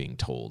than just being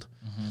told,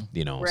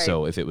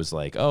 So if it was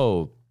like,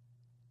 oh,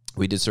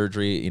 we did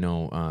surgery,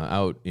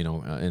 out, in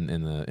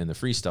the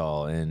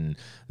freestall, and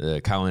the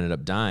cow ended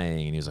up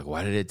dying. And he was like,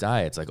 "Why did it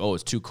die?" It's like, "Oh,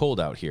 it's too cold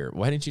out here."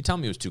 Why didn't you tell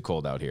me it was too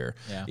cold out here?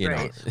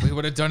 Yeah. We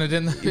would have done it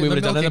in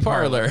the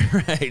parlor,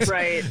 right?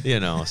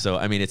 Right. So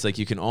I mean, it's like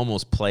you can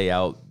almost play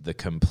out the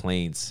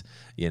complaints,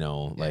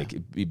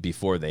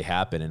 before they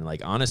happen.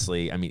 And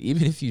honestly, I mean,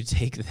 even if you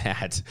take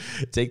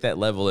that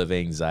level of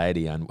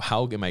anxiety on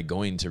how am I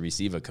going to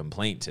receive a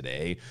complaint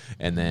today,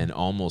 and then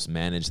almost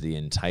manage the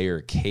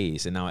entire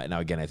case. And now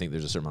again, I think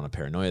there's a certain amount of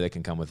paranoia that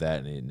can come with that,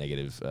 and a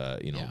negative,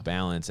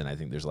 balance. And I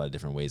think there's a lot of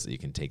different ways that you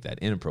can take that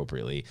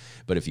inappropriately.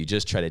 But if you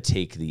just try to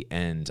take the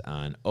end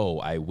on,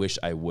 I wish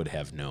I would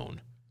have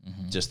known.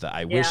 Just that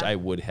I wish I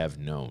would have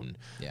known.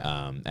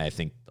 Yeah. I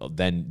think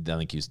then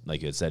like you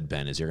had said,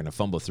 Ben, is you're going to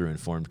fumble through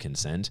informed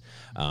consent.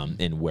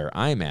 And where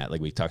I'm at,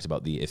 like we talked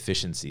about the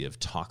efficiency of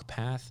talk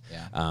path,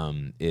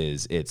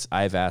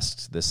 I've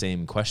asked the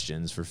same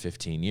questions for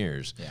 15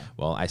 years. Yeah.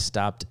 Well, I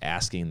stopped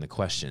asking the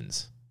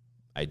questions.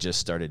 I just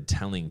started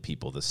telling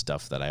people the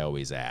stuff that I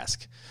always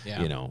ask,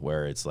 Yeah.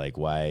 where it's like,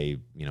 why,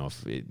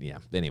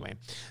 anyway.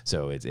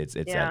 So it's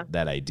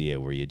that idea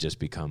where you just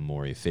become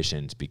more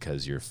efficient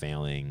because you're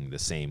failing the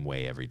same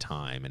way every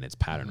time, and it's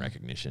pattern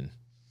recognition.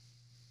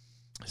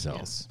 So,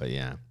 but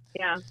yeah.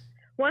 Yeah.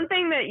 One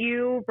thing that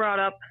you brought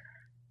up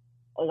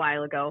a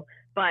while ago,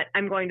 but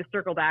I'm going to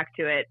circle back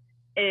to it,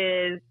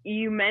 is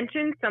you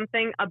mentioned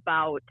something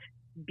about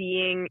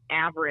being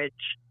average.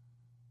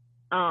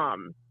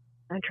 I'm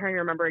trying to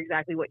remember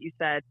exactly what you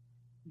said,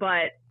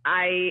 but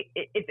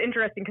it's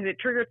interesting because it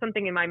triggered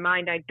something in my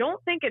mind. I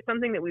don't think it's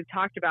something that we've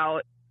talked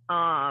about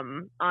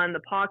on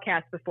the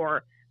podcast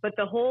before, but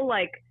the whole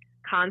like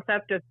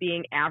concept of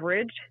being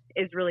average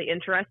is really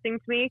interesting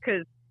to me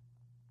because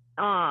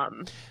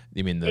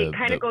you mean it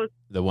kind of goes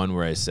the one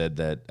where I said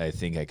that I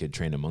think I could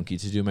train a monkey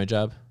to do my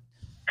job?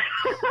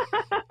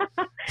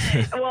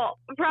 Well,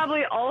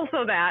 probably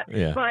also that,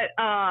 yeah. But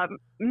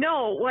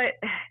no,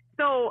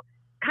 so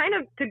kind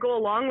of to go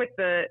along with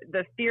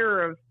the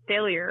fear of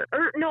failure,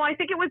 or no, I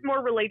think it was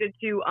more related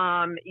to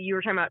you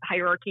were talking about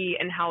hierarchy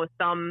and how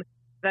some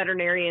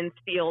veterinarians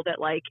feel that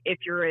like if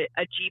you're a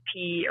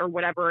GP or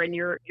whatever and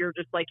you're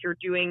just like you're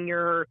doing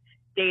your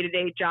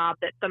day-to-day job,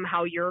 that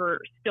somehow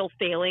you're still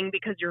failing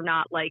because you're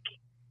not like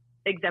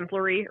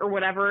exemplary or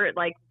whatever.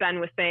 Like Ben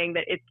was saying,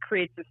 that it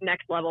creates this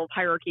next level of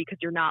hierarchy because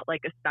you're not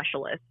like a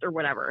specialist or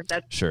whatever.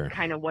 That's sure.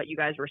 kind of what you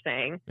guys were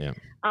saying. Yeah.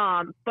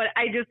 But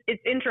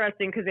it's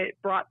interesting because it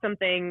brought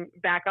something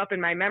back up in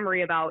my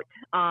memory about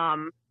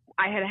I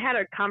had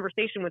a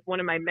conversation with one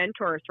of my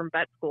mentors from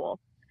vet school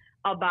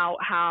about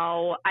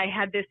how I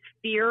had this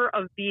fear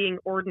of being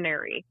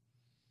ordinary,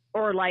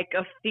 or like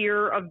a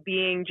fear of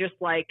being just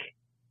like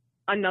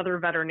another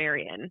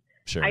veterinarian.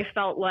 Sure. I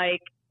felt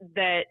like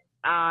that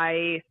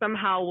I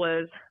somehow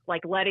was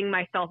like letting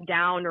myself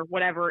down or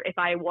whatever if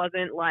I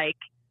wasn't like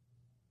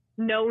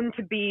known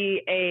to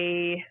be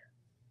a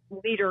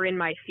leader in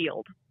my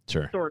field,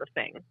 sure. sort of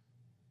thing.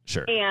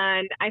 Sure.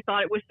 And I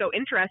thought it was so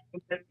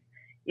interesting because,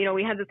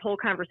 we had this whole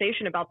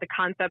conversation about the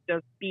concept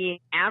of being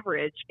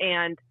average.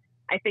 And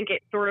I think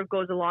it sort of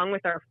goes along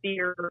with our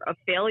fear of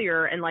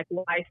failure and like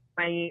why so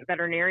many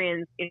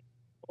veterinarians is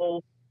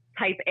so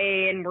type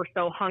A and we're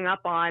so hung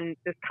up on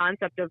this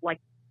concept of like,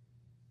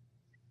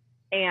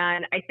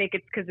 and I think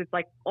it's because it's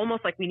like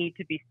almost like we need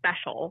to be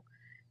special.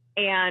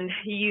 And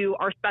you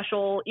are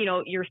special,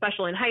 you're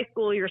special in high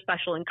school, you're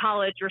special in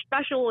college, you're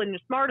special and you're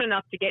smart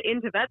enough to get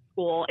into vet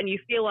school, and you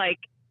feel like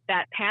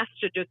that path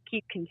should just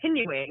keep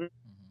continuing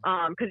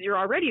because you're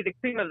already the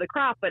cream of the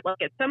crop. But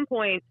like at some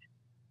point,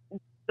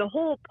 the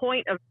whole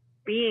point of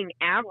being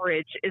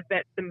average is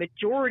that the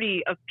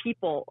majority of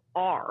people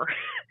are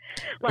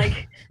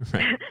like,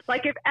 right.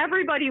 Like if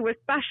everybody was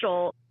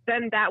special,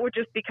 then that would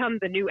just become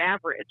the new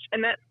average.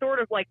 And that's sort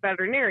of like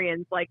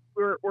veterinarians, like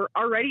we're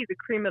already the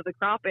cream of the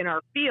crop in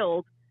our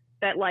field,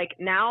 that like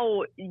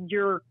now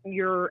your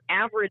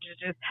average is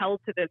just held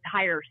to this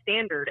higher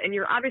standard. And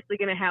you're obviously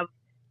going to have,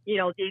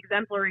 the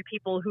exemplary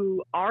people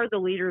who are the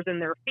leaders in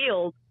their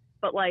field,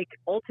 but like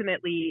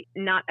ultimately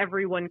not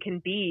everyone can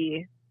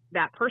be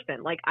that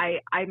person. Like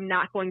I'm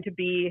not going to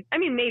be,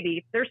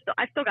 maybe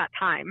I still got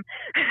time,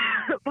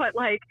 but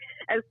like,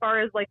 as far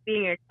as like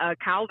being a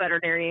cow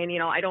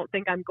veterinarian, I don't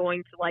think I'm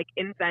going to like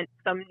invent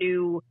some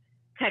new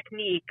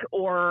technique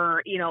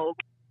or,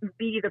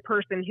 be the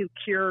person who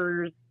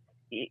cures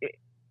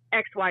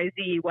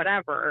XYZ,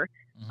 whatever.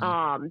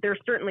 Mm-hmm. There's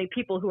certainly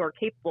people who are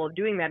capable of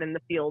doing that in the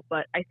field,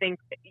 but I think,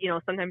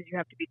 sometimes you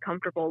have to be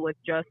comfortable with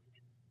just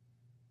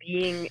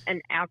being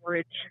an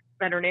average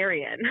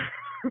veterinarian.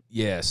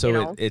 Yeah.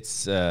 So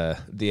it's the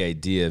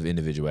idea of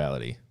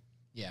individuality.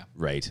 Yeah.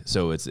 Right.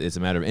 So it's a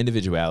matter of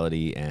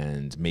individuality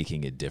and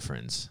making a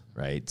difference.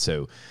 Right.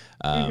 So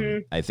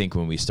I think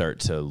when we start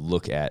to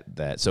look at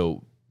that,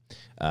 so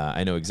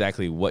I know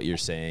exactly what you're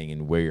saying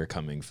and where you're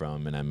coming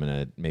from. And I'm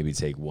going to maybe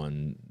take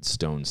one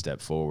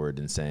step forward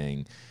and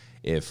saying,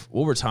 if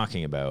what we're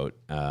talking about,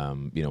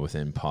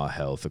 within Paw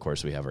Health, of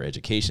course, we have our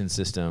education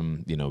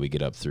system, we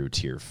get up through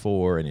tier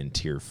 4, and in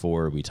tier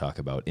 4, we talk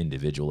about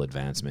individual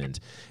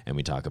advancement and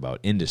we talk about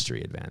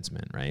industry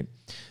advancement, right?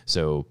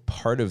 So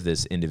part of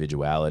this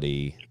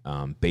individuality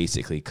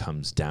basically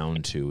comes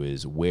down to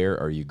is where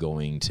are you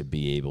going to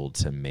be able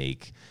to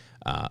make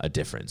a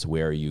difference?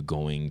 Where are you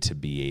going to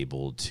be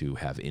able to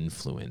have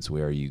influence?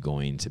 Where are you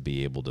going to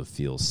be able to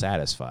feel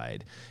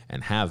satisfied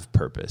and have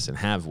purpose and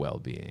have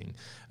well-being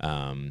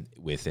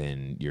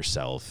within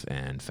yourself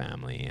and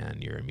family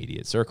and your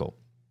immediate circle?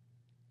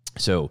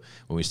 So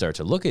when we start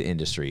to look at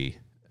industry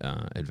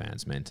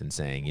advancement and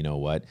saying,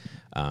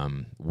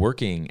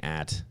 working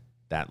at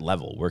that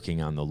level,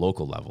 working on the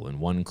local level in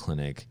one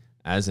clinic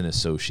as an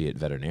associate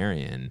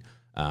veterinarian,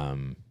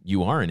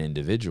 you are an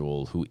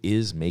individual who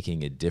is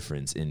making a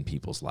difference in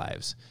people's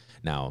lives.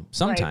 Now,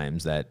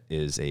 sometimes that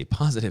is a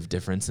positive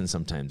difference and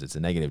sometimes it's a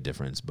negative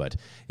difference, but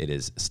it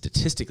is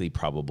statistically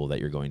probable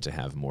that you're going to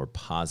have more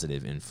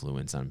positive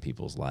influence on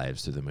people's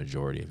lives through the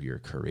majority of your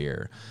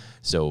career.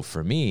 So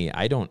for me,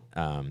 I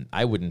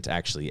wouldn't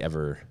actually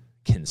ever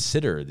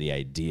consider the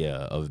idea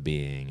of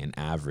being an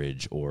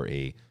average or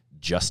a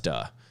just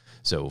a.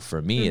 So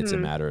for me, it's a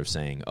matter of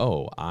saying,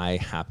 oh, I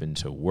happen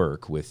to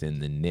work within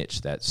the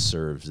niche that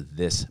serves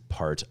this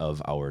part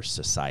of our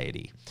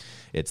society.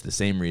 It's the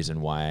same reason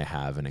why I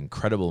have an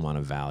incredible amount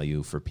of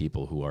value for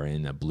people who are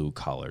in a blue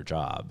collar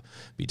job.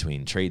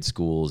 Between trade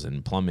schools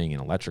and plumbing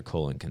and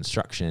electrical and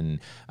construction,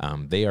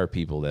 they are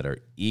people that are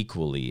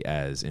equally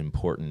as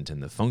important in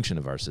the function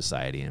of our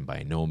society and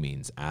by no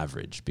means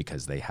average,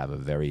 because they have a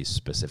very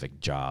specific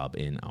job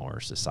in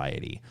our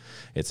society.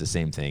 It's the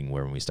same thing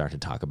where when we start to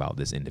talk about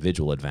this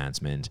individual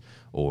advancement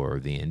or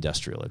the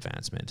industrial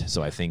advancement.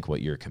 So I think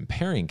what you're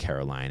comparing,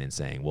 Caroline, and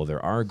saying, well,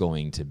 there are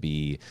going to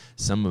be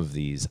some of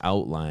these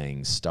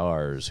outlying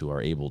stars who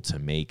are able to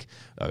make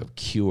a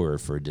cure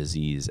for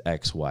disease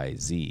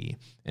XYZ.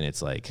 And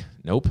it's like,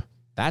 nope,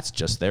 that's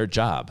just their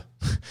job.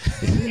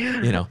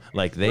 You know,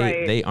 like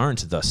they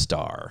aren't the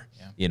star.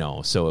 You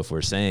know, so if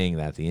we're saying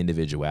that the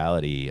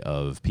individuality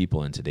of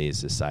people in today's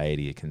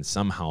society can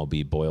somehow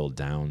be boiled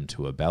down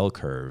to a bell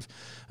curve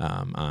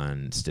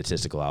on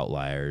statistical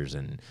outliers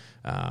and,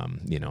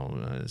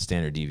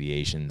 standard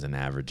deviations and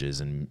averages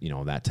and,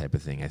 that type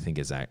of thing, I think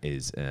is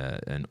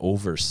an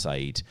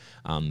oversight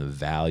on the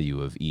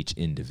value of each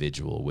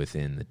individual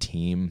within the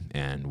team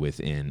and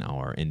within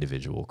our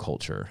individual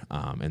culture.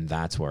 And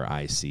that's where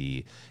I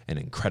see an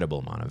incredible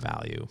amount of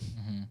value.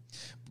 Mm-hmm.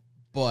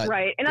 But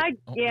right. And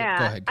go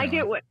ahead, I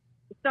get what,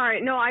 sorry.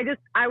 No,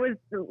 I was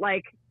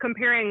like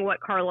comparing what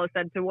Carlos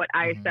said to what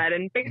I said.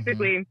 And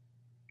basically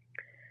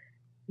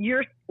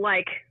you're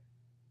like,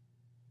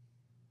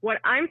 what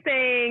I'm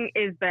saying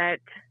is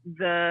that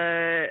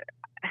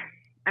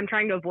I'm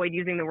trying to avoid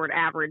using the word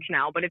average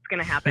now, but it's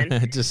going to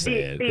happen. Just say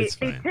it. It's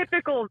fine.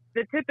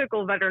 The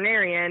typical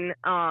veterinarian,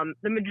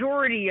 the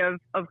majority of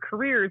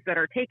careers that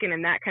are taken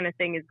in that kind of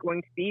thing is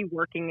going to be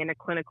working in a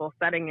clinical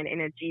setting and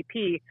in a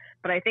GP.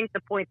 But I think the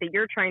point that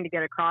you're trying to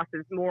get across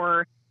is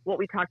more what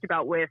we talked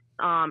about with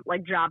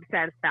like job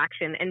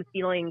satisfaction and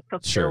feeling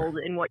fulfilled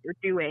in what you're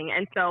doing.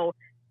 And so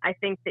I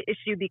think the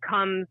issue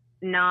becomes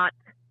not,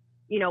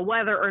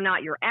 whether or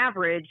not you're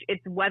average,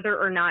 it's whether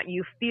or not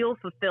you feel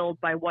fulfilled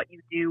by what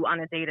you do on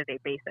a day-to-day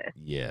basis.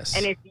 Yes.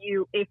 And if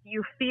you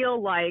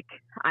feel like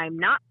I'm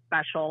not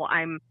special,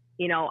 I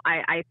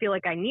feel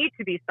like I need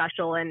to be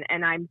special and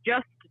I'm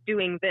just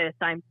doing this,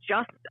 I'm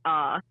just,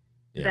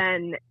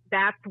 then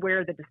that's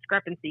where the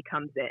discrepancy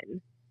comes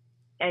in.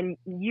 And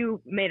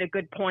you made a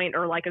good point,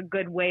 or like a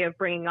good way of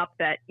bringing up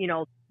that,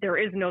 there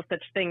is no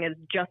such thing as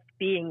just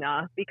being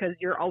because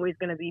you're always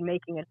going to be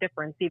making a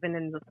difference, even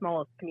in the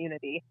smallest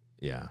community.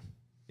 Yeah.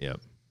 Yep.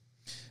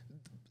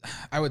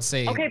 I would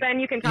say. Okay, Ben,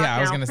 you can talk. Yeah, now.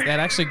 I was going to say that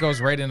actually goes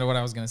right into what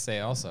I was going to say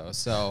also.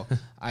 So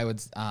I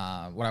would,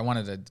 what I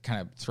wanted to kind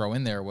of throw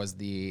in there was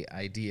the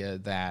idea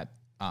that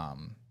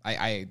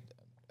I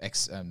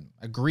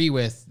agree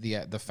with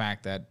the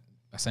fact that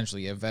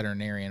essentially a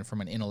veterinarian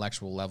from an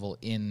intellectual level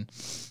in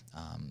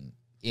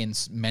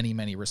many,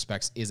 many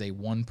respects is a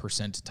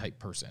 1% type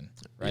person,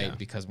 right? Yeah.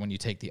 Because when you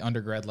take the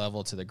undergrad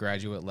level to the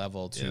graduate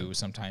level to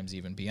sometimes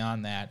even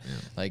beyond that,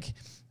 like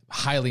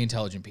highly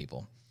intelligent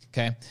people.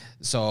 Okay.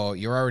 So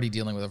you're already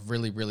dealing with a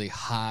really, really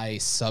high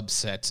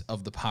subset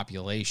of the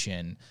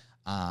population.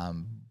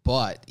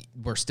 But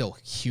we're still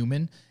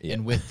human. Yeah.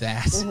 And with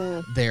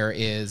that, there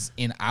is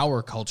in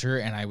our culture,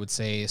 and I would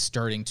say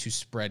starting to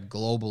spread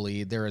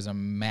globally, there is a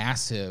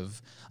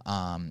massive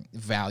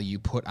value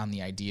put on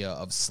the idea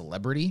of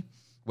celebrity,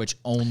 which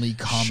only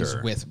comes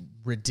with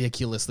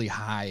ridiculously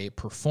high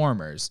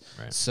performers.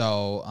 Right.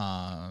 So,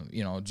 I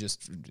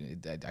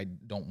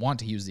don't want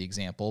to use the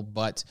example,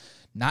 but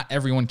not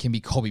everyone can be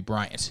Kobe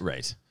Bryant.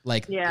 Right.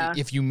 Like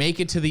if you make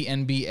it to the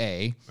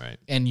NBA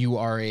and you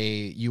are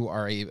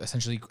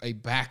essentially a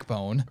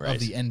backbone of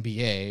the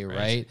NBA,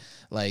 right?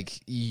 Like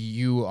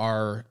you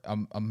are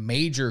a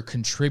major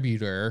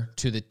contributor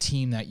to the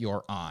team that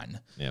you're on.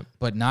 Yep.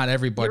 But not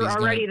everybody's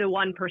already the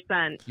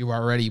 1%. You're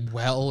already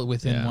well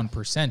within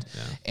 1%.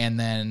 Yeah. And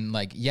then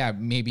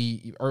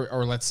maybe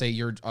or let's say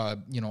you're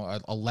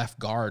a left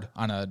guard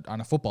on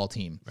a football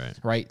team,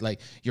 right?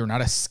 Like you're not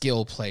a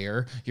skill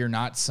player, you're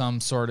not some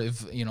sort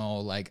of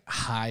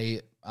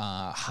high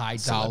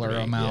dollar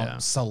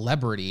amount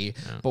celebrity,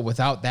 but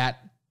without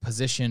that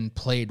position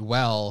played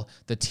well,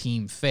 the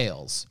team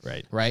fails.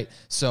 Right.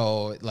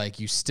 So like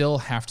you still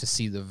have to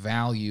see the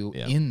value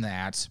in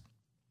that.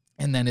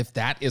 And then if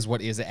that is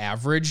what is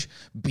average,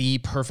 be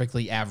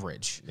perfectly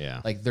average.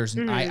 Yeah. Like there's,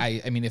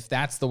 I mean, if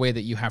that's the way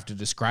that you have to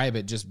describe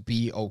it, just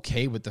be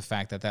okay with the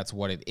fact that that's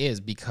what it is,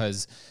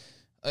 because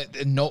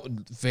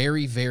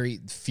very, very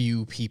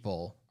few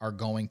people are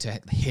going to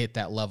hit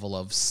that level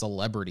of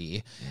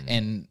celebrity.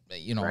 And,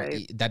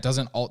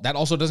 that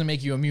also doesn't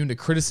make you immune to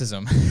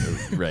criticism.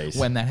 Right.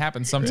 When that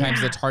happens,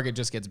 sometimes the target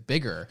just gets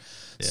bigger.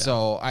 Yeah.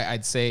 So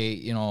I'd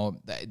say,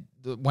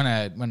 when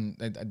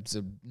it's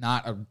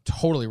not a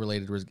totally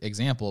related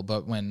example,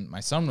 but when my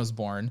son was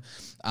born,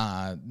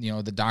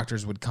 the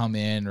doctors would come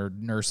in, or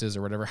nurses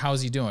or whatever.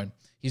 How's he doing?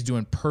 he's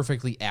doing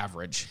perfectly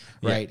average,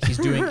 right? He's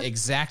doing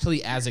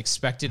exactly as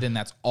expected, and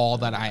that's all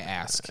that I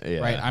ask,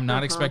 right? I'm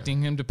not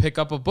expecting him to pick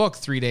up a book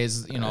 3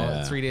 days,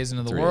 3 days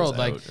into the world.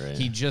 Like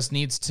he just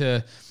needs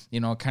to,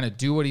 kind of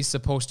do what he's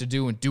supposed to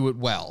do and do it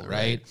well,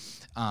 right?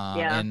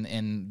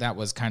 And that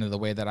was kind of the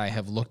way that I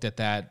have looked at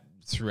that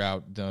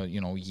throughout the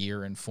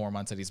year and 4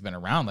 months that he's been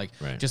around. Like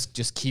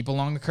just keep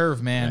along the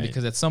curve, man,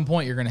 because at some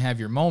point you're going to have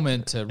your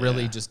moment to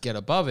really just get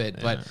above it,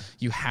 but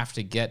you have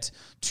to get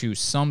to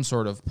some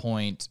sort of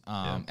point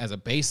as a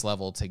base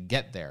level to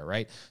get there,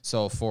 right?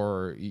 So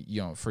for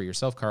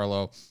yourself,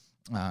 Carlo,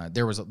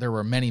 there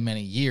were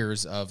many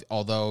years of,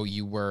 although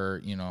you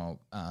were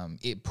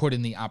it put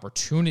in the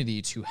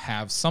opportunity to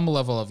have some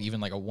level of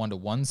even like a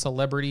one-to-one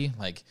celebrity,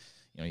 like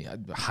you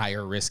had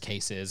higher risk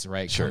cases,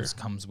 right?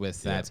 Comes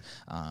with that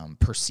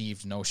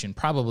perceived notion,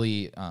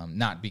 probably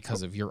not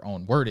because of your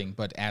own wording,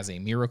 but as a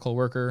miracle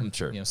worker,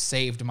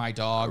 saved my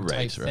dog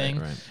type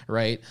thing,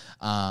 right?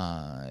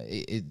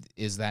 It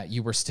is that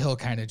you were still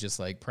kind of just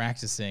like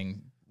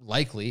practicing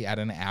likely at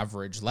an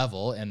average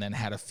level and then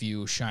had a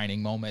few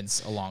shining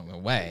moments along the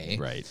way.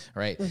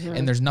 Right.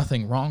 And there's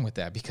nothing wrong with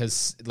that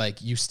because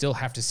like you still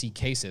have to see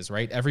cases,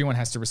 right? Everyone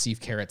has to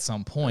receive care at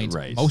some point.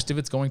 Most of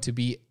it's going to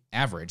be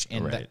average,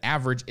 and the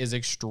average is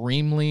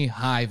extremely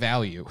high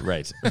value.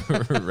 Right.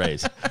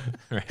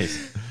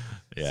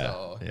 Yeah.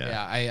 So,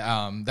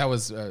 that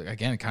was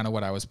again kind of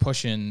what I was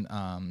pushing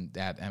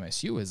at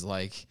MSU is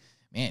like,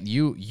 man,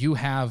 you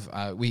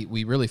have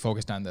we really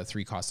focused on the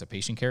 3 costs of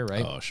patient care,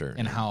 right? Oh, sure.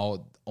 And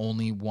how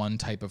only one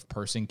type of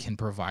person can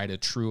provide a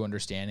true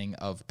understanding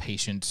of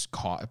patient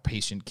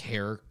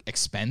care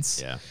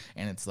expense. Yeah.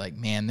 And it's like,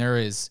 man, there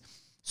is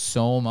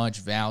so much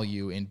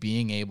value in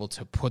being able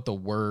to put the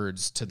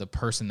words to the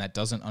person that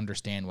doesn't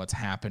understand what's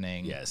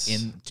happening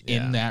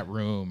in that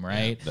room,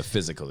 right? The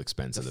physical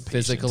expense of the patient.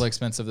 Physical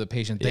expense of the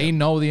patient. They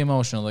know the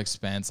emotional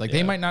expense. Like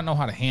they might not know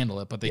how to handle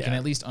it, but they can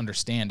at least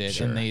understand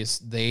it. And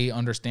they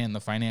understand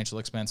the financial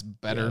expense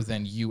better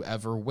than you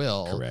ever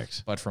will.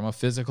 Correct. But from a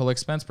physical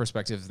expense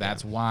perspective,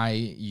 that's why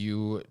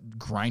you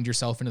grind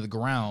yourself into the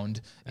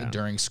ground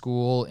during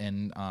school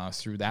and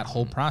through that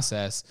whole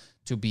process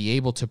to be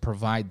able to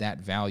provide that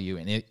value.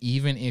 And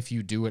even if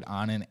you do it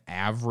on an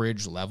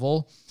average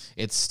level,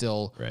 it's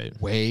still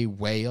way,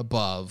 way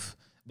above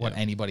what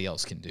anybody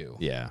else can do.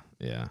 Yeah,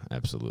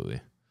 absolutely.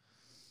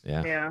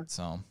 Yeah.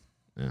 So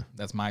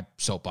that's my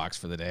soapbox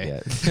for the day.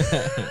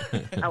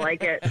 I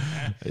like it.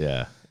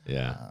 Yeah.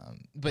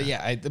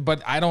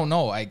 But I don't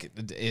know. Like,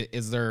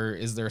 is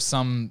there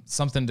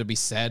something to be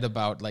said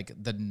about like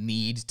the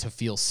need to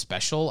feel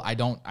special? I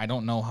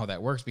don't know how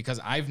that works because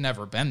I've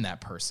never been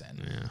that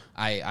person. Yeah.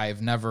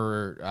 I've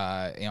never,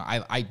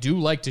 I do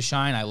like to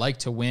shine. I like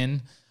to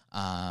win.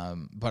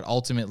 But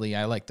ultimately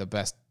I like the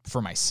best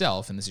for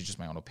myself. And this is just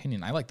my own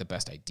opinion. I like the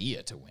best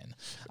idea to win.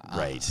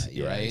 Right.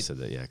 I said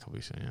that. Yeah. A couple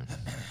weeks ago. Yeah.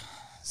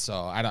 So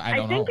I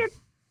don't know.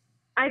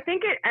 I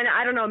think it, and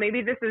I don't know,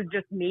 maybe this is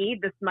just me.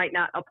 This might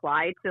not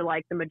apply to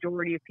like the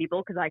majority of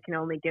people because I can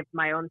only give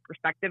my own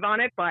perspective on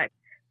it. But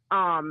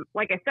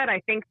like I said, I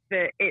think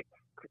that it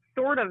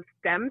sort of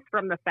stems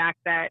from the fact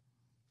that,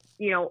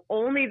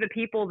 only the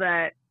people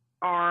that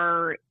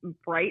are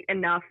bright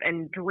enough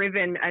and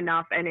driven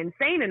enough and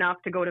insane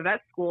enough to go to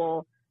vet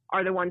school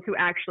are the ones who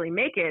actually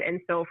make it.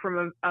 And so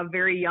from a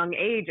very young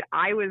age,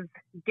 I was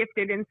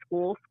gifted in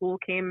school. School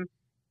came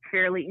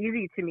fairly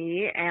easy to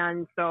me.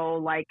 And so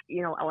like,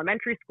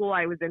 elementary school,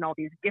 I was in all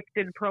these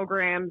gifted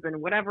programs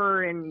and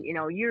whatever. And,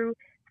 you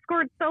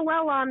scored so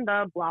well on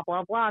the blah,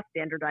 blah, blah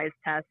standardized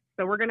test.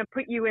 So we're going to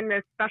put you in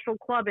this special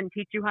club and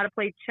teach you how to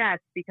play chess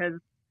because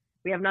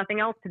we have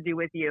nothing else to do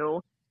with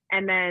you.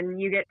 And then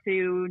you get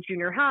to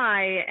junior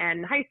high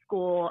and high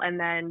school, and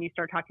then you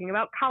start talking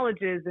about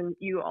colleges, and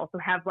you also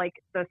have like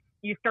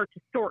you start to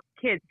sort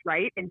kids,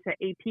 right, into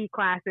AP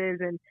classes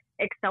and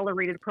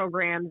accelerated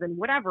programs and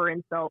whatever.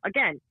 And so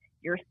again,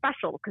 you're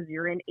special because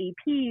you're in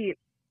AP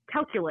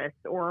calculus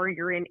or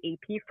you're in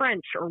AP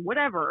French or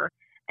whatever.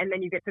 And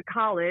then you get to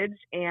college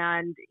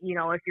and,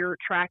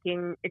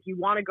 if you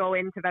want to go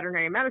into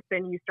veterinary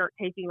medicine, you start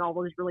taking all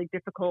those really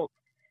difficult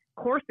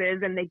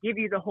courses and they give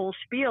you the whole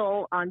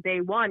spiel on day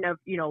one of,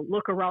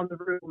 look around the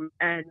room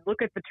and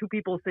look at the 2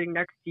 people sitting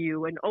next to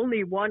you. And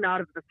only 1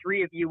 out of the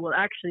 3 of you will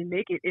actually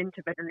make it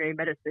into veterinary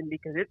medicine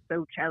because it's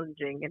so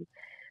challenging. And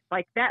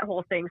like that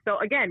whole thing. So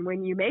again,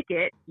 when you make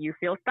it, you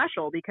feel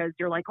special because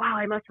you're like, wow,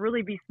 I must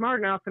really be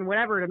smart enough and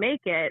whatever to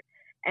make it.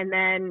 And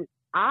then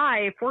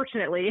I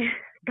fortunately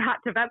got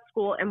to vet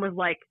school and was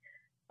like,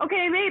 okay,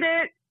 I made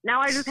it.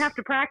 Now I just have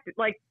to practice,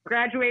 like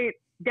graduate,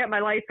 get my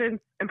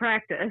license and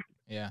practice.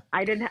 Yeah.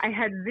 I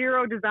had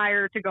zero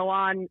desire to go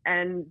on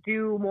and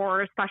do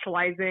more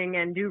specializing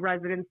and do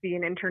residency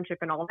and internship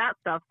and all that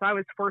stuff. So I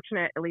was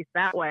fortunate at least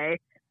that way.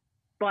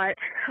 But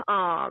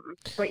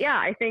yeah,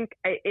 I think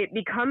it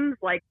becomes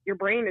like your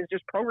brain is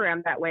just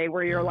programmed that way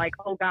where you're like,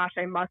 oh gosh,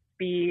 I must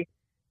be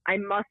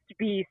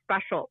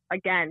special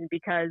again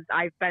because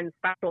I've been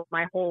special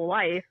my whole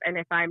life. And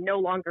if I'm no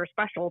longer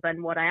special,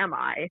 then what am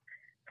I?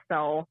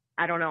 So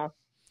I don't know.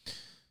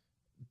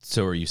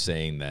 So are you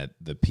saying that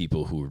the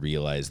people who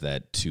realize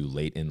that too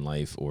late in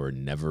life or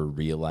never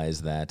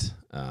realize that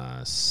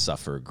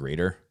suffer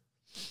greater?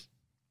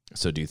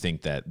 So do you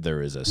think that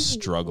there is a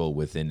struggle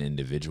within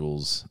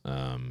individuals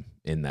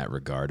in that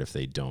regard if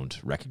they don't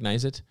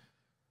recognize it?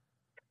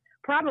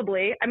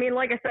 Probably. I mean,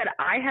 like I said,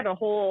 I had a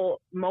whole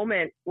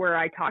moment where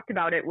I talked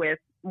about it with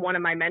one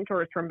of my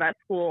mentors from vet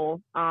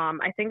school.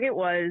 I think it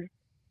was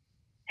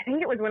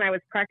when I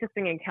was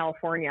practicing in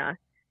California.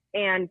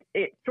 And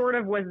it sort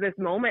of was this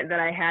moment that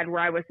I had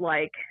where I was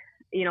like,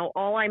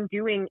 all I'm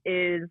doing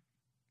is,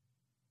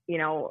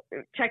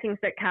 checking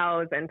sick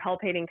cows and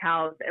palpating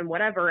cows and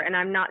whatever. And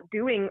I'm not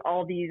doing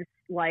all these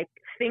like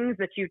things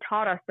that you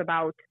taught us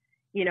about,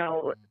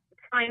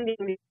 finding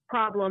the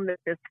problem that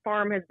this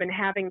farm has been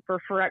having for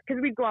forever.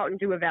 Because we'd go out and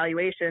do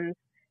evaluations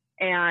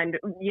and,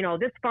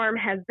 this farm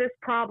has this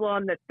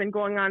problem that's been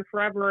going on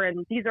forever.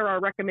 And these are our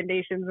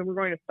recommendations and we're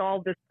going to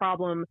solve this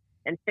problem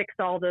and fix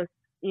all this,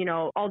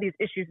 all these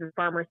issues this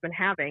farmer's been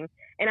having.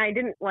 And I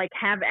didn't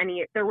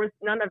there was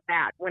none of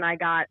that when I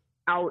got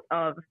out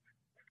of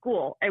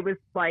school. It was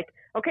like,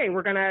 okay,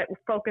 we're going to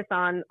focus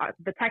on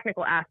the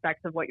technical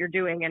aspects of what you're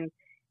doing and,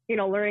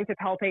 learning to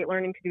palpate,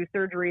 learning to do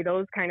surgery,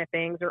 those kind of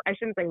things, or I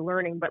shouldn't say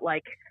learning, but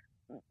like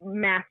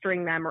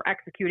mastering them or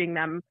executing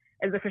them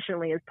as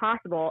efficiently as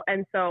possible.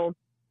 And so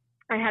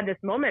I had this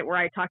moment where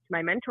I talked to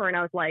my mentor and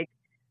I was like,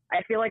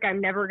 I feel like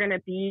I'm never going to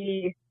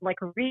be like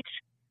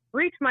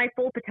reach my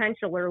full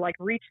potential or like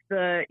reach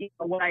the,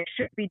 what I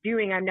should be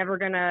doing. I'm never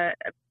going to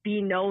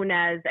be known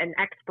as an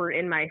expert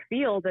in my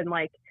field. And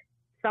like,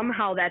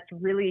 somehow that's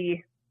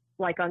really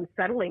like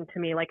unsettling to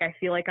me. Like, I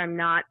feel like I'm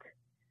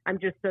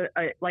just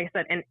like I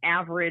said, an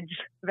average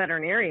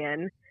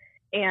veterinarian.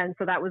 And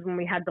so that was when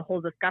we had the whole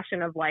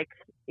discussion of like,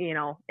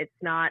 it's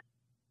not,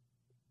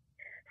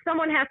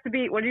 someone has to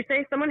be, what did you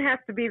say? Someone has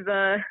to be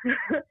the,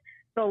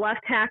 the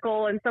left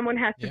tackle and someone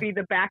has to be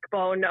the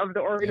backbone of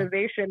the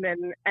organization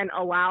and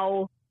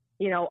allow,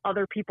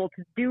 other people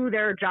to do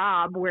their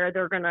job where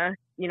they're going to,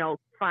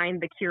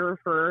 find the cure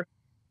for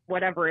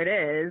whatever it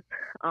is.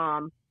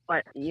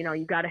 But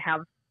you got to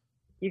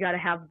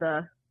have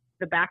the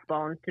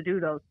backbone to do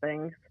those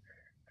things.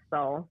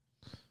 So.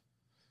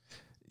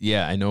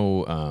 Yeah, I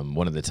know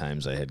one of the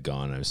times I had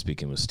gone, I was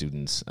speaking with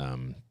students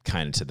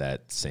kind of to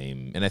that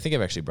same, and I think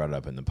I've actually brought it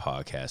up in the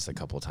podcast a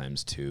couple of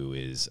times too,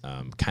 is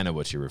kind of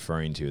what you're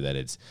referring to, that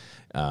it's,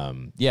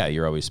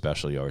 you're always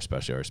special, you're always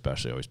special, you're always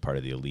special, you're always part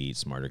of the elite,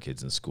 smarter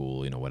kids in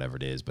school, whatever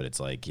it is. But it's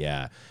like,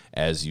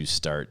 as you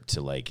start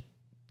to like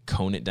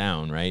cone it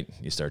down, right?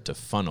 You start to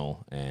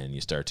funnel and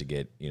you start to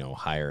get,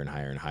 higher and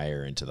higher and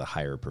higher into the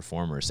higher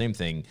performer. Same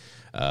thing,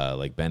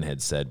 like Ben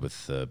had said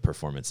with the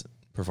performance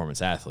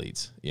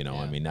athletes,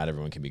 I mean, not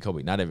everyone can be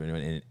Kobe. Not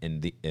everyone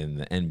in the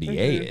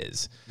NBA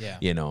is,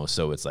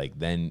 so it's like,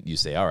 then you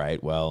say, all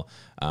right, well,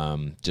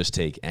 just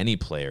take any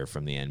player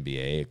from the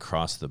NBA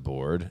across the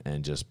board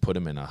and just put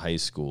them in a high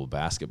school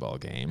basketball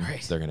game.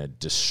 Right. They're going to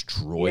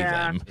destroy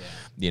them,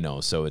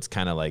 so it's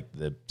kind of like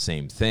the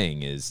same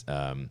thing is,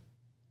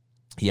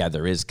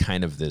 there is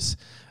kind of this,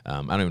 I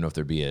don't even know if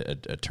there'd be a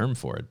term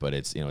for it, but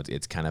it's,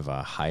 it's kind of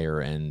a higher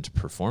end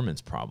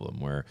performance problem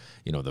where,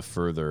 the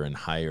further and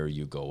higher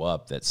you go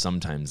up, that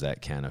sometimes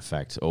that can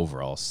affect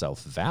overall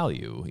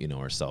self-value,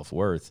 or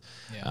self-worth,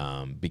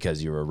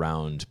 because you're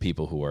around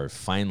people who are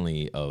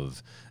finally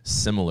of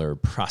similar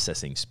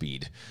processing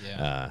speed,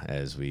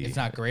 as we, if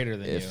not greater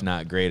than if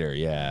not greater.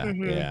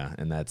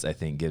 And that's, I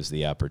think, gives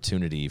the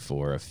opportunity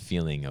for a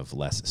feeling of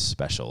less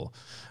special,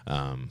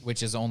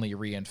 which is only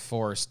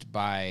reinforced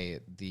by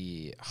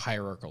the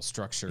hierarchical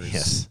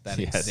structures that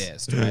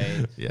exist,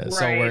 right?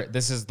 So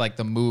this is like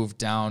the move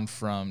down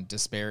from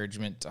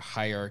disparagement to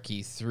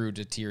hierarchy through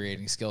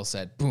deteriorating skill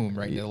set, boom,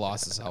 right into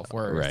loss of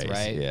self-worth,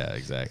 right? Yeah,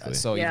 exactly.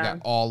 So you've got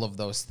all of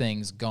those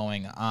things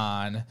going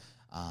on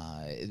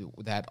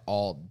that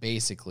all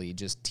basically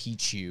just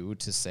teach you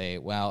to say,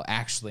 well,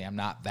 actually, I'm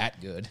not that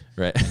good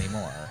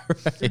anymore.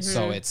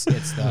 So it's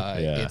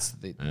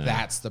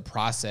that's the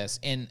process.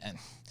 And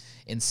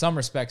in some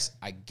respects,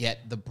 I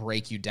get the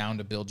break you down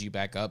to build you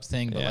back up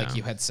thing, but like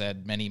you had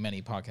said many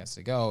podcasts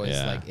ago, it's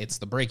like it's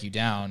the break you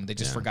down. They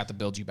just forgot to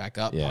build you back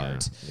up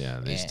part. Yeah,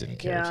 they just didn't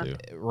care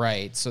to.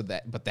 Right. So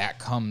that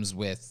comes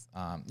with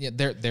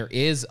there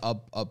is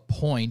a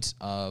point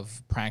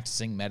of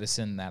practicing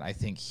medicine that I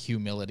think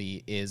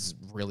humility is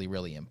really,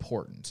 really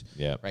important.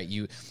 Yeah. Right.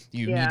 You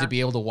need to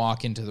be able to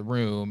walk into the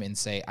room and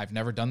say, I've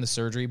never done the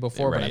surgery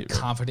before, but I'm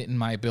confident in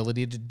my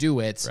ability to do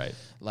it. Right.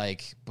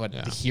 Like, but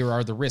here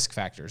are the risk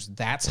factors.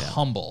 That's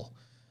humble.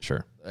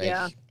 Sure.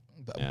 Like,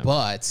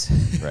 but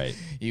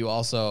you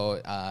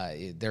also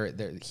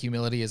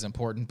humility is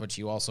important, but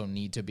you also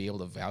need to be able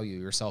to value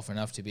yourself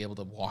enough to be able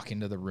to walk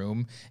into the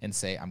room and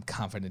say, I'm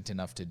confident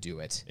enough to do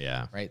it.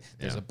 Yeah. Right.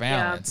 There's a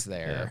balance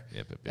there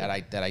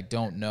that I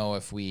don't know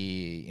if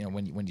we,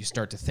 when you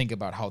start to think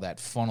about how that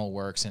funnel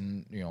works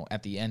and,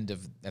 at the end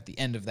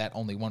of that,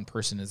 only one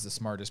person is the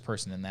smartest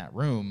person in that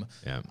room.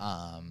 Yeah.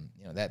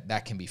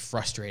 That can be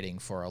frustrating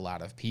for a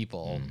lot of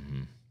people.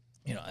 Mm-hmm.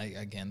 You know,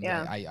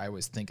 I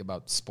always think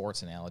about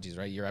sports analogies,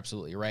 right? You're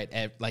absolutely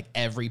right. Like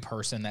every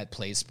person that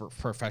plays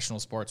professional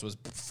sports was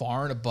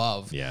far and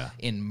above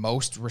in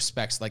most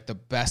respects, like the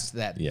best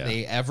that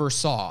they ever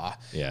saw.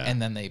 Yeah.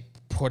 And then they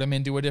put them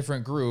into a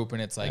different group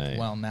and it's like,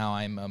 well, now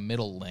I'm a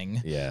middling.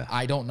 Yeah.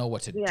 I don't know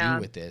what to do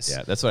with this.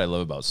 Yeah. That's what I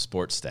love about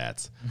sports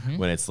stats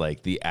when it's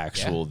like the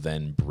actual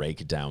then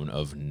breakdown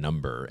of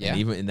number.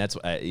 And that's,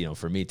 you know,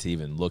 for me to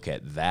even look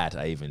at that,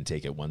 I even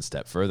take it one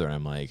step further and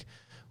I'm like,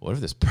 what if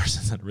this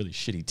person's on a really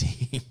shitty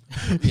team?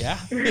 Yeah.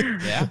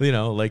 You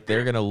know, like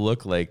they're going to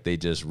look like they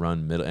just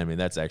run middle. I mean,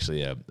 that's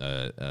actually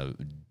a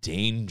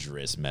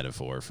dangerous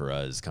metaphor for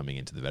us coming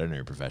into the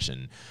veterinary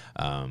profession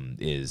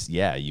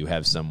you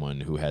have someone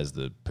who has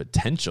the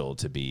potential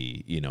to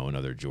be, you know,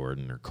 another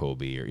Jordan or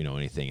Kobe or, you know,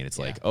 anything. And it's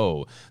like,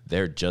 oh,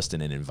 they're just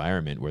in an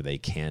environment where they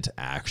can't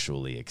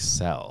actually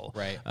excel.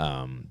 Right.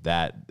 And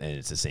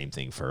it's the same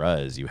thing for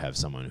us. You have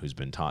someone who's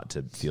been taught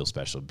to feel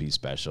special, be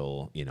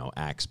special, you know,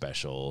 act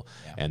special.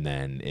 Yeah. And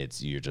then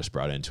you're just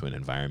brought into an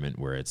environment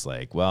where it's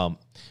like,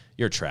 well,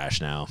 you're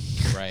trash now.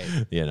 Right.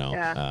 You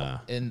know,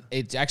 and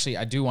it's actually,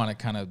 I do want to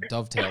kind of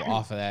dovetail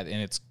off of that,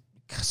 and it's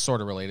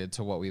sort of related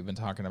to what we've been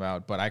talking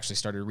about, but I actually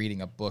started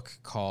reading a book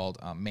called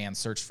Man's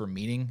Search for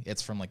Meaning.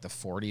 It's from like the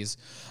 40s.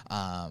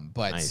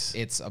 But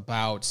it's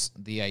about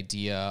the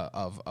idea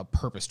of a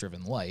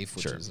purpose-driven life,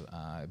 which is,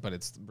 but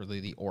it's really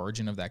the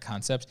origin of that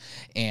concept.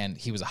 And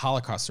he was a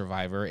Holocaust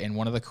survivor. And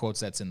one of the quotes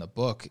that's in the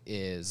book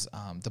is,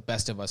 the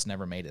best of us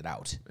never made it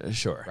out.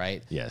 Sure.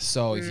 Right. Yes.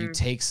 So if you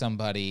take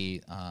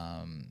somebody,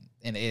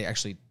 and it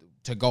actually,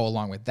 to go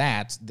along with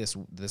that, this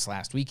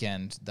last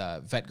weekend,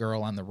 the Vet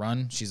Girl on the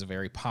Run, she's a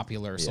very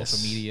popular social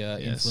media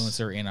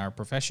influencer in our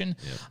profession.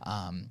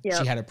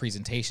 She had a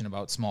presentation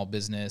about small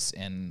business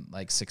and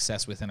like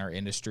success within our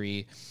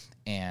industry,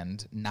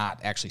 and not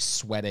actually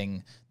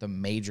sweating the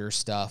major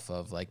stuff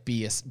of like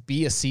be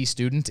a C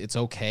student. It's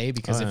okay,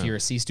 because if you're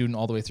a C student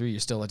all the way through, you're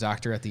still a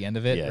doctor at the end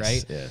of it,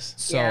 right? Yes.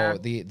 So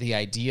the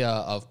idea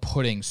of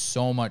putting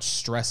so much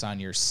stress on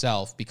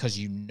yourself because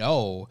you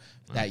know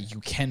that you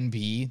can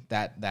be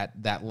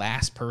that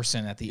last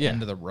person at the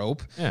end of the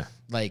rope. Yeah.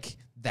 Like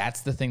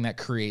that's the thing that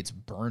creates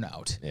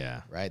burnout.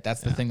 Yeah. Right.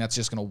 That's the thing that's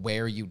just going to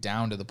wear you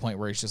down to the point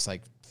where it's just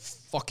like,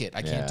 fuck it,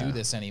 I can't do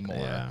this anymore.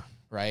 Yeah.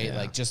 Right. Yeah.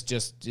 Like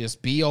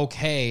just be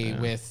okay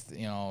with,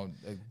 you know,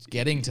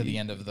 getting to the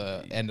end of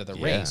the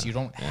race. You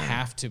don't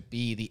have to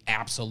be the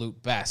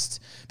absolute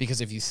best,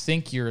 because if you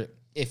think you're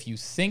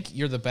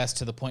the best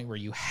to the point where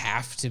you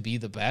have to be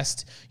the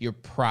best, you're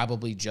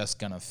probably just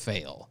going to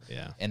fail.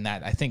 Yeah. And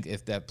that, I think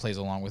if that plays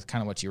along with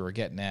kind of what you were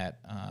getting at,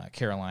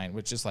 Caroline,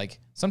 which is like,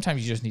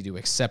 sometimes you just need to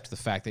accept the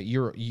fact that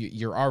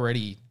you're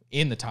already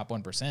in the top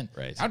 1%.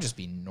 Right. I'll just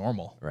be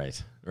normal. Right.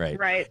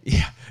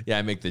 Yeah.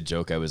 I make the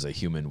joke I was a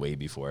human way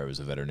before I was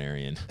a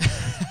veterinarian.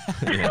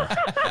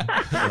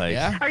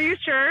 Are you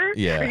sure?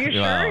 Yeah. Are you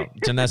sure?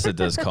 Janessa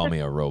does call me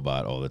a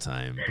robot all the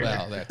time.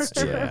 Well, that's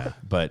true. Yeah.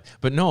 But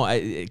no,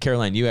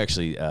 Caroline, you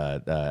actually,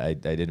 I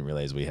didn't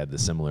realize we had the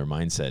similar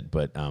mindset,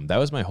 but that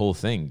was my whole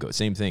thing.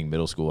 Same thing,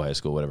 middle school, high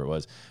school, whatever it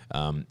was,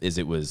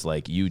 it was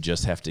like, you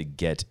just have to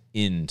get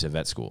into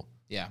vet school.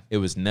 Yeah. It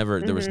was never,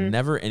 there was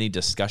never any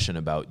discussion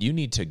about you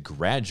need to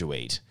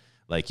graduate.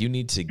 Like you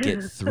need to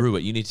get through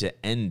it. You need to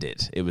end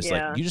it. It was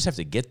like, you just have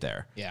to get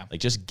there. Yeah.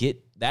 Like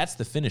that's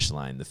the finish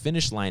line. The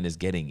finish line is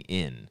getting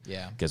in.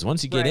 Yeah. Because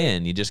once you get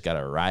in, you just got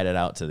to ride it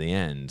out to the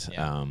end.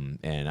 Yeah.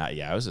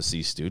 I was a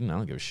C student. I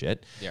don't give a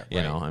shit. Yeah.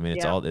 You know, I mean,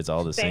 it's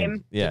all the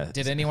same. Yeah.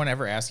 Did anyone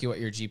ever ask you what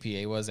your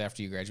GPA was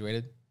after you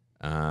graduated?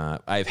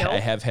 I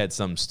have had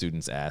some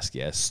students ask,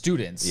 yes.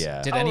 Students?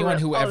 Yeah. Did anyone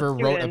who ever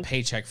wrote a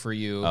paycheck for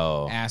you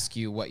ask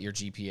you what your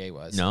GPA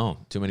was? No.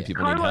 Too many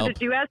people need help.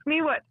 Did you ask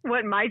me what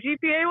my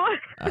GPA was?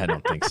 I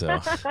don't think so.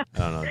 I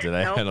don't know. Did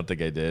I? Nope. I don't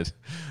think I did.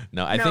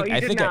 No, I think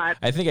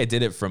I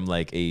did it from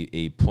like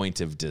a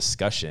point of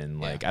discussion.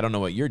 Like, I don't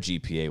know what your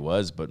GPA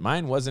was, but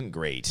mine wasn't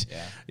great.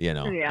 Yeah. You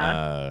know?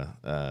 Yeah.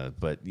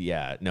 But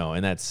yeah, no.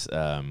 And that's,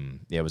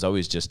 it was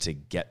always just to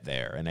get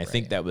there. And I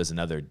think that was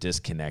another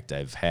disconnect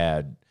I've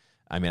had.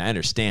 I mean, I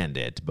understand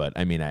it, but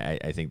I mean,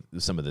 I think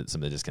some of the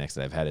disconnects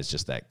that I've had is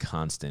just that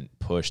constant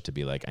push to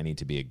be like, I need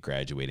to be a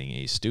graduating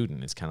A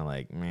student. It's kind of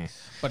like, meh.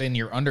 But in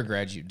your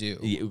undergrad, you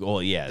do.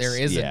 Well, yes.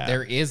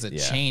 There is a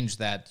change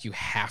that you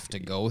have to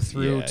go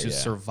through to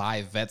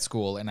survive vet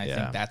school, and I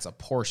think that's a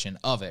portion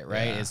of it,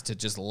 right? Is to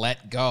just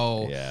let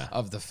go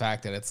of the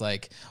fact that it's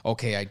like,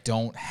 okay, I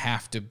don't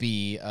have to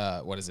be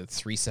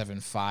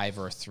 3.75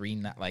 or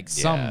 3, like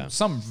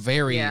some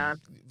very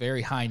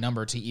very high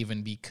number to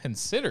even be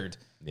considered.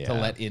 To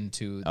let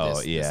into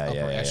this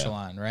upper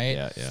echelon,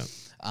 right?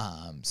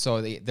 Yeah.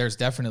 So there's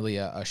definitely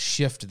a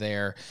shift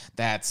there.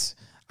 That's,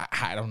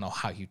 I don't know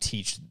how you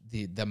teach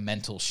the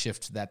mental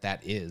shift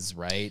that is,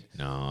 right?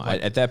 No,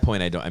 at that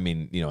point, I don't. I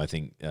mean, you know, I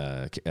think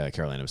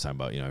Caroline was talking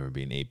about, you know,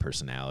 being A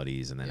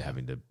personalities and then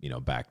having to, you know,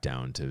 back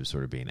down to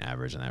sort of being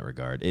average in that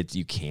regard.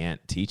 You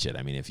can't teach it.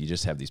 I mean, if you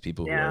just have these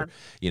people who are,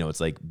 you know, it's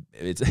like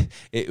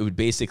it would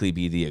basically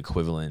be the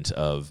equivalent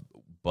of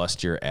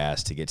bust your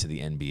ass to get to the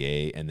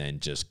NBA and then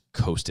just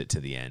coast it to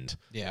the end.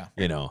 Yeah.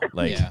 You know,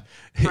 like,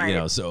 Yeah. you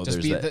know, so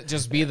Just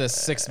there's be the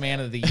sixth man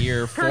of the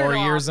year 4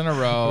 years in a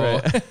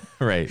row.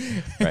 Right.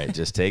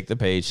 Just take the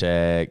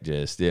paycheck,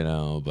 just, you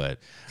know, but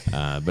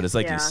it's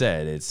like you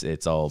said,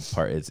 it's all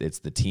part, it's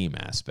the team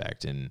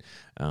aspect. And,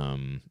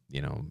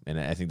 you know, and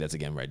I think that's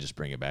again, where I just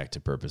bring it back to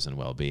purpose and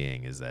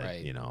well-being is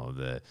that, you know,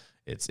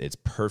 it's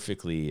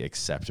perfectly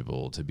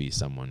acceptable to be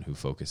someone who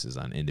focuses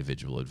on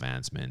individual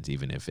advancement,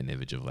 even if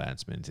individual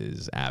advancement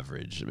is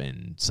average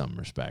in some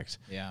respect.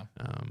 Yeah.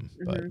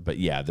 But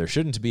yeah, there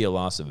shouldn't be a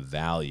loss of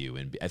value.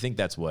 And I think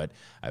that's what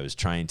I was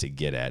trying to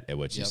get at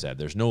what you said.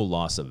 There's no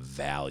loss of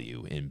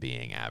value in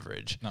being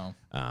average. No.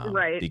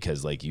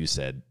 Because like you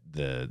said,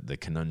 the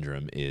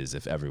conundrum is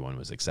if everyone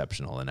was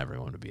exceptional and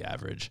everyone would be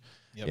average,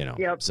 you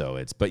know?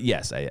 So but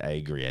yes, I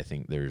agree. I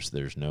think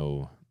there's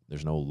no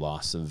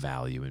loss of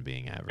value in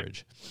being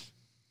average.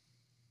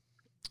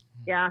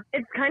 Yeah,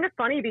 it's kind of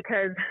funny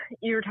because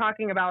you're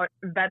talking about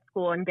vet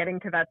school and getting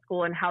to vet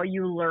school and how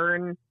you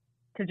learn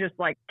to just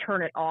like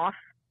turn it off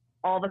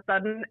all of a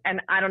sudden. And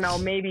I don't know,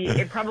 maybe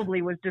it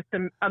probably was just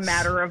a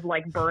matter of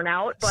like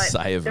burnout, but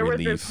sigh of there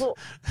relief. was this whole,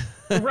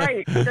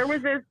 there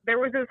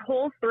was this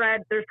whole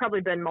thread. There's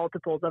probably been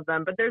multiples of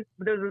them, but there's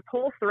this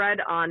whole thread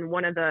on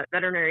one of the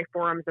veterinary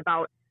forums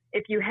about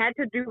if you had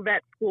to do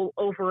vet school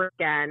over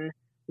again,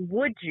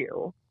 would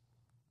you?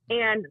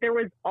 And there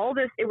was all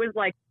this, it was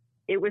like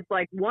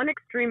one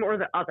extreme or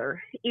the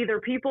other.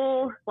 Either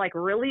people like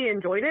really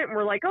enjoyed it and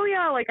were like, oh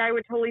yeah, like I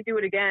would totally do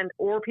it again.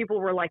 Or people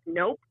were like,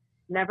 nope,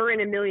 never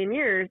in a million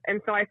years.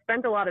 And so I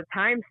spent a lot of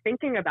time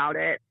thinking about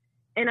it.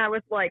 And I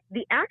was like,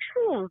 the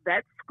actual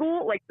vet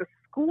school, like the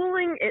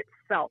schooling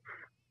itself,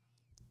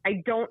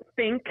 I don't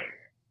think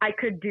I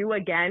could do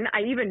again.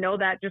 I even know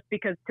that just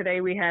because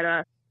today we had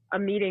a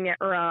meeting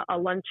or a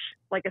lunch,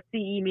 like a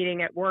CE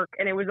meeting at work,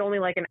 and it was only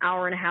like an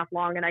hour and a half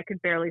long and I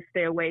could barely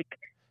stay awake.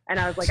 And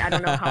I was like, I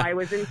don't know how I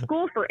was in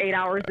school for 8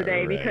 hours a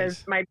day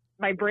because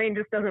my brain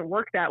just doesn't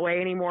work that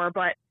way anymore.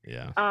 But,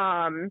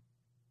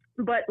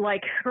 but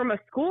like from a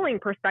schooling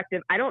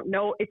perspective, I don't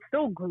know. It's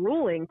so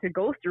grueling to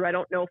go through. I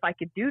don't know if I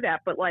could do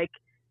that, but like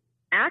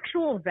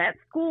actual vet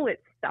school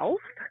itself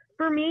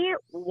for me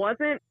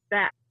wasn't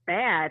that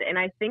bad. And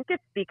I think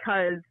it's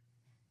because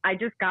I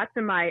just got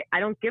to my I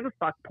don't give a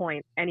fuck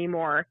point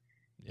anymore.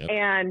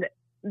 And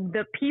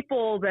the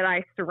people that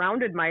I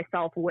surrounded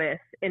myself with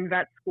in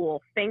vet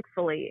school,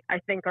 thankfully, I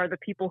think are the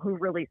people who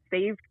really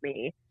saved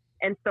me.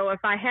 And so if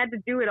I had to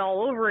do it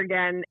all over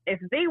again, if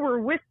they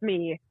were with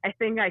me, I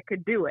think I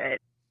could do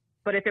it.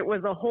 But if it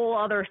was a whole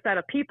other set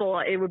of people,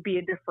 it would be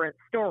a different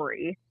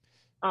story.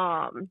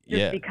 Because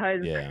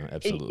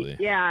absolutely.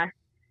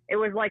 It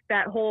was like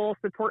that whole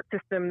support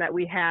system that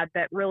we had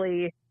that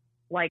really,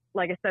 like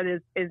I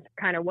said, is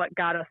kind of what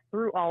got us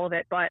through all of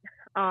it. But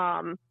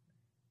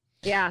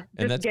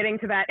just getting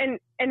to that,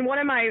 and one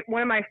of my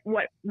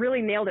what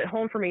really nailed it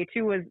home for me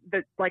too was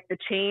the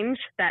change,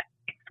 that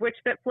switch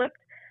that flipped.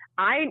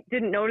 I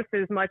didn't notice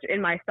it as much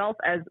in myself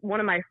as one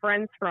of my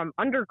friends from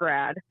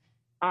undergrad.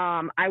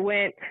 I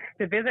went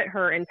to visit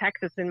her in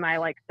Texas in my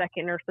like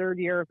second or third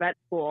year of vet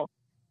school,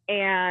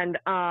 and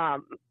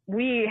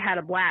we had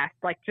a blast,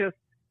 like just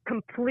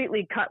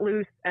completely cut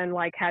loose and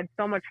like had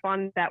so much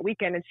fun that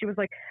weekend. And she was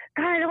like,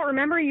 God, I don't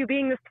remember you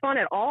being this fun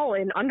at all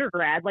in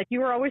undergrad. Like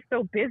you were always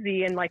so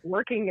busy and like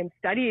working and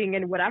studying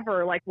and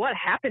whatever. Like what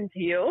happened to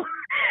you?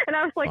 And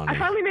I was like, I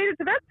finally made it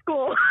to vet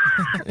school.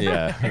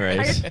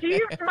 I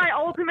achieved my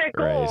ultimate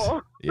goal.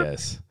 Right.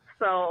 Yes.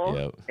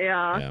 So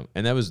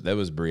and that was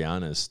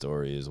Brianna's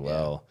story as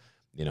well.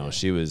 You know,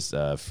 she was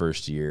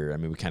first year. I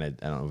mean, I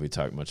don't know if we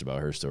talked much about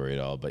her story at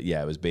all, but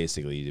yeah, it was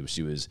basically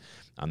she was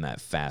on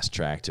that fast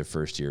track to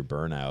first year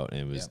burnout,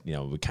 and it was you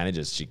know, we kind of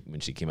just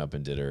when she came up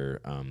and did her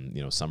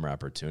summer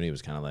opportunity, it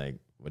was kind of like,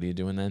 what are you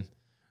doing then?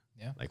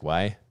 Yeah, like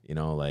why? You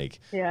know,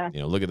 like you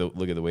know, look at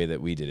the way that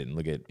we did it, and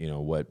look at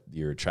what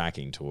you're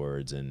tracking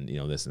towards, and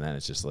this and that.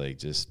 It's just like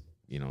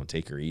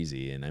take her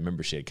easy. And I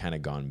remember she had kind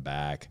of gone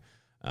back.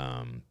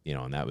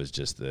 And that was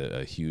just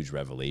a huge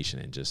revelation,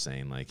 and just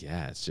saying like,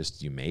 yeah, it's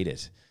just, you made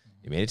it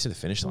to the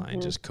finish line,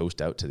 just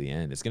coast out to the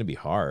end. It's going to be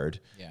hard,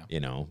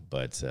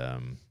 but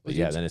then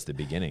it's the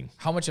beginning.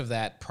 How much of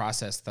that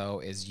process though,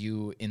 is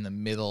you in the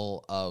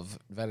middle of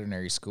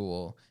veterinary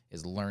school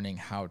is learning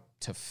how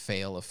to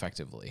fail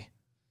effectively?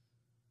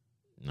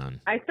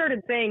 None. I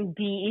started saying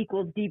D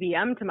equals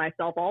DBM to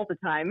myself all the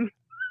time.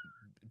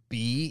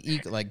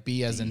 Like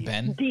B as in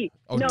Ben? D.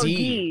 Oh, no,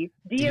 D.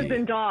 D as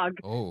in dog.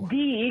 Oh.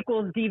 D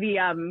equals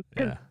DVM.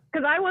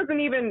 Because I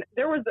wasn't even,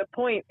 there was a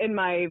point in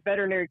my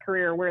veterinary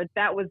career where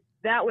that was,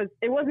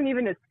 it wasn't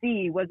even a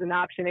C was an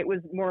option. It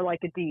was more like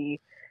a D.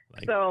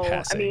 Like so,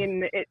 passing.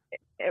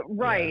 I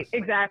mean,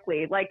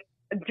 exactly. Like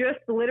just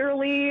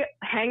literally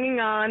hanging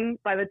on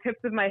by the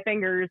tips of my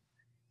fingers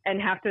and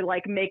have to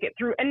like make it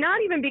through. And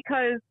not even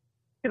because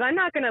I'm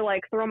not going to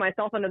like throw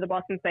myself under the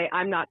bus and say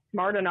I'm not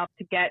smart enough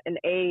to get an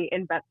A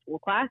in vet school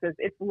classes.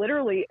 It's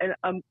literally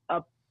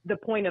a the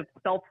point of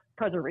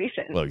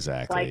self-preservation. Well,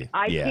 exactly. Like,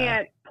 I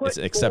can't put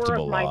more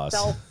of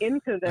myself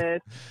into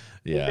this.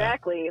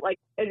 Exactly. Like,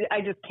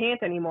 I just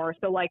can't anymore.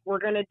 So, like, we're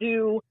going to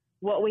do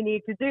what we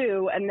need to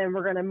do, and then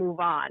we're going to move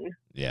on.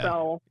 Yeah.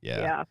 So,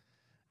 yeah.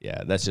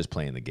 That's just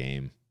playing the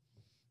game.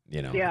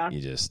 You know,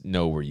 you just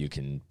know where you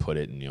can put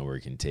it and you know where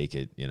you can take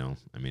it. You know,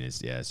 I mean, it's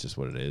just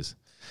what it is.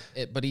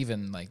 But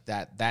even like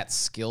that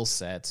skill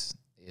set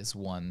is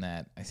one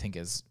that I think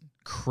is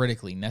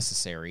critically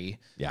necessary.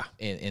 Yeah.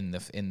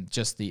 In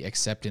just the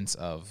acceptance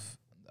of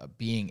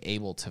being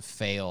able to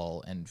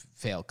fail and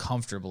fail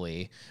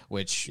comfortably,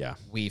 which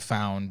we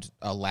found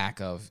a lack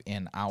of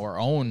in our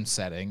own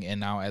setting. And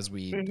now as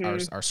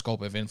our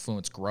scope of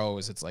influence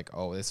grows, it's like,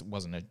 oh, this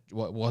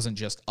wasn't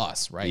just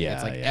us, right?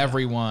 It's like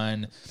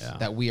everyone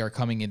that we are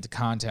coming into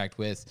contact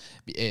with,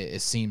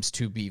 it seems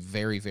to be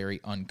very,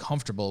 very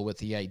uncomfortable with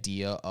the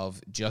idea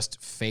of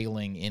just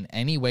failing in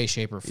any way,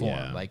 shape, or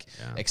form,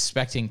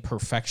 expecting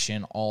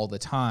perfection all the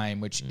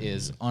time, which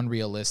is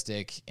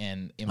unrealistic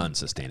and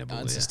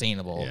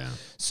unsustainable. Yeah.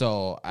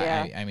 So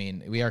I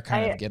mean, we are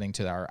kind of getting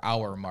to our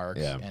hour mark,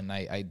 and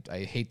I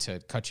hate to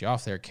cut you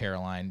off there,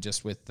 Caroline,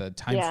 just with the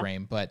time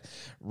frame, but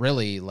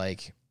really,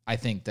 like, I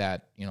think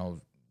that, you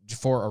know,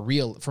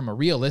 from a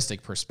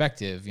realistic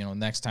perspective, you know,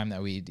 next time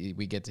that we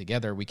get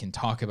together, we can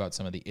talk about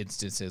some of the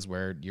instances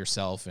where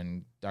yourself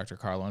and Dr.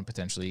 Carlo and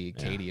potentially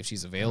Katie, if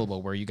she's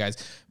available, where you guys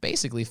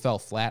basically fell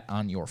flat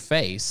on your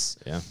face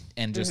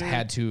and just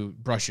had to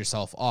brush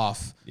yourself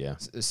off,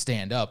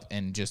 stand up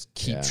and just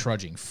keep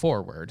trudging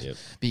forward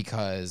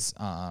because,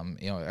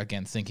 you know,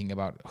 again, thinking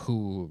about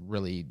who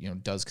really, you know,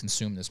 does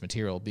consume this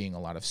material, being a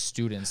lot of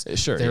students,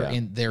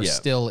 they're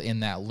still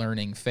in that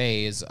learning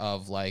phase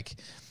of, like,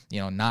 you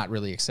know, not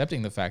really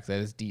accepting the fact that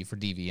it's D for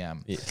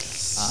DVM,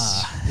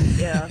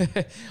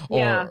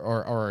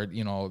 or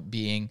you know,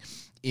 being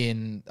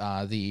in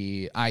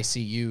the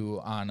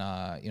ICU on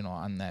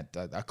on that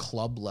a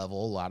club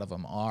level. A lot of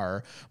them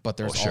are, but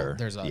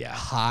there's a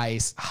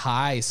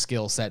high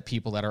skill set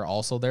people that are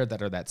also there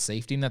that are that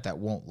safety net that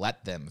won't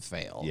let them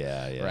fail.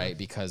 Right,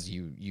 because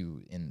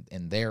you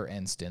in their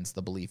instance,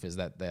 the belief is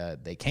that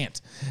they can't.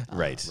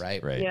 Right.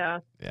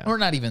 Or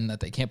not even that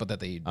they can't, but that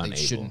they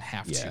shouldn't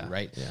have to.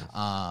 Right.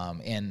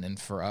 And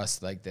for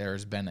us, like,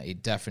 there's been a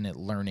definite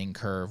learning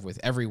curve with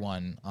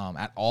everyone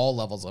at all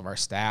levels of our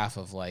staff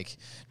of, like,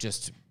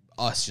 just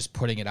us just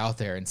putting it out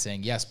there and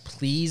saying, yes,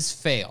 please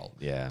fail.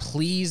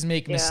 Please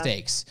make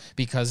mistakes,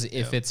 because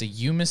if it's a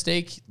you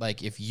mistake,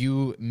 like, if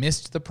you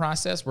missed the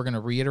process, we're going to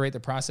reiterate the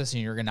process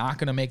and you're not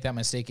going to make that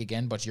mistake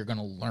again, but you're going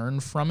to learn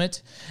from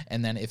it.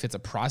 And then if it's a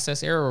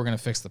process error, we're going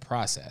to fix the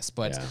process.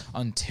 But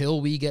until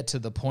we get to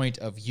the point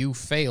of you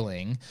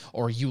failing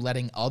or you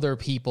letting other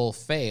people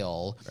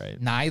fail,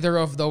 neither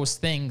of those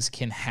things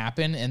can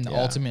happen. And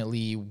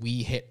ultimately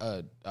we hit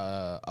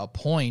a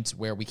point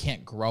where we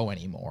can't grow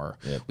anymore.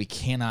 We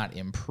cannot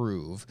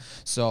improve.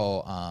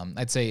 So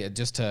I'd say,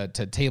 just to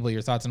table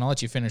your thoughts, and I'll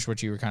let you finish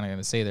what you were kind of going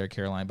to say there,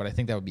 Caroline, but I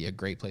think that would be a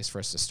great place for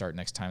us to start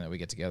next time that we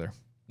get together.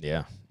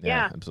 Yeah,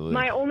 absolutely.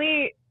 My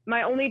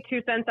only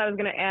 2 cents I was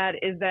going to add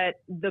is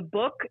that the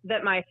book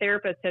that my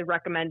therapist had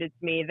recommended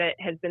to me, that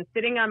has been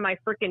sitting on my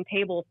freaking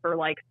table for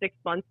like 6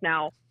 months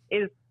now,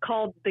 is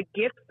called The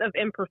Gifts of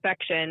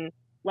Imperfection: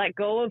 Let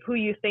Go of Who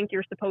You Think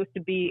You're Supposed to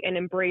Be and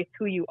Embrace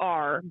Who You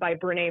Are, by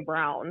Brene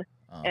Brown.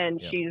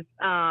 She's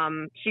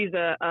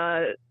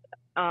a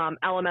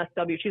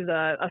LMSW. She's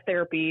a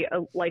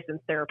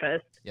licensed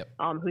therapist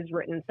who's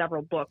written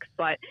several books.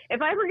 But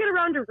if I ever get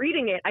around to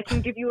reading it, I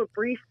can give you a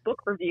brief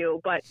book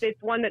review. But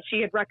it's one that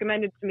she had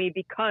recommended to me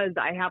because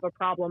I have a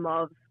problem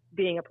of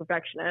being a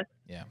perfectionist.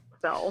 Yeah.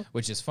 So,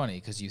 which is funny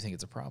because you think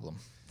it's a problem.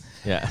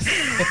 Yeah.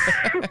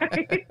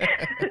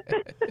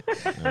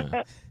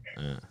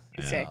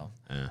 Okay.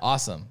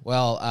 Awesome.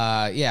 Well,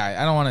 I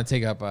don't want to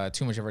take up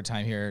too much of our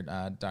time here.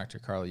 Dr.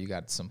 Carlo, you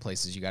got some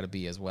places you got to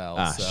be as well.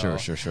 Sure.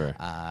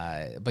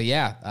 But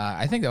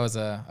I think that was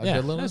a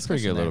good little. That's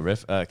pretty good little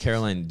riff.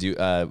 Caroline,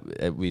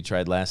 we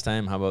tried last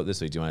time. How about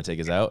this week? Do you want to take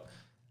us out?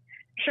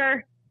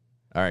 Sure.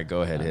 All right,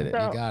 go ahead, hit it.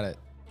 You got it.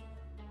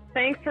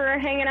 Thanks for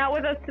hanging out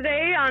with us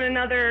today on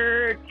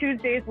another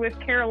Tuesdays with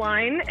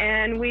Caroline,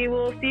 and we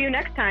will see you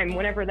next time,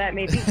 whenever that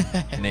may be.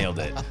 Nailed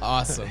it.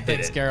 Awesome.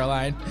 Thanks,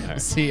 Caroline.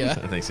 Right. See ya.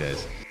 Thanks,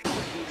 guys.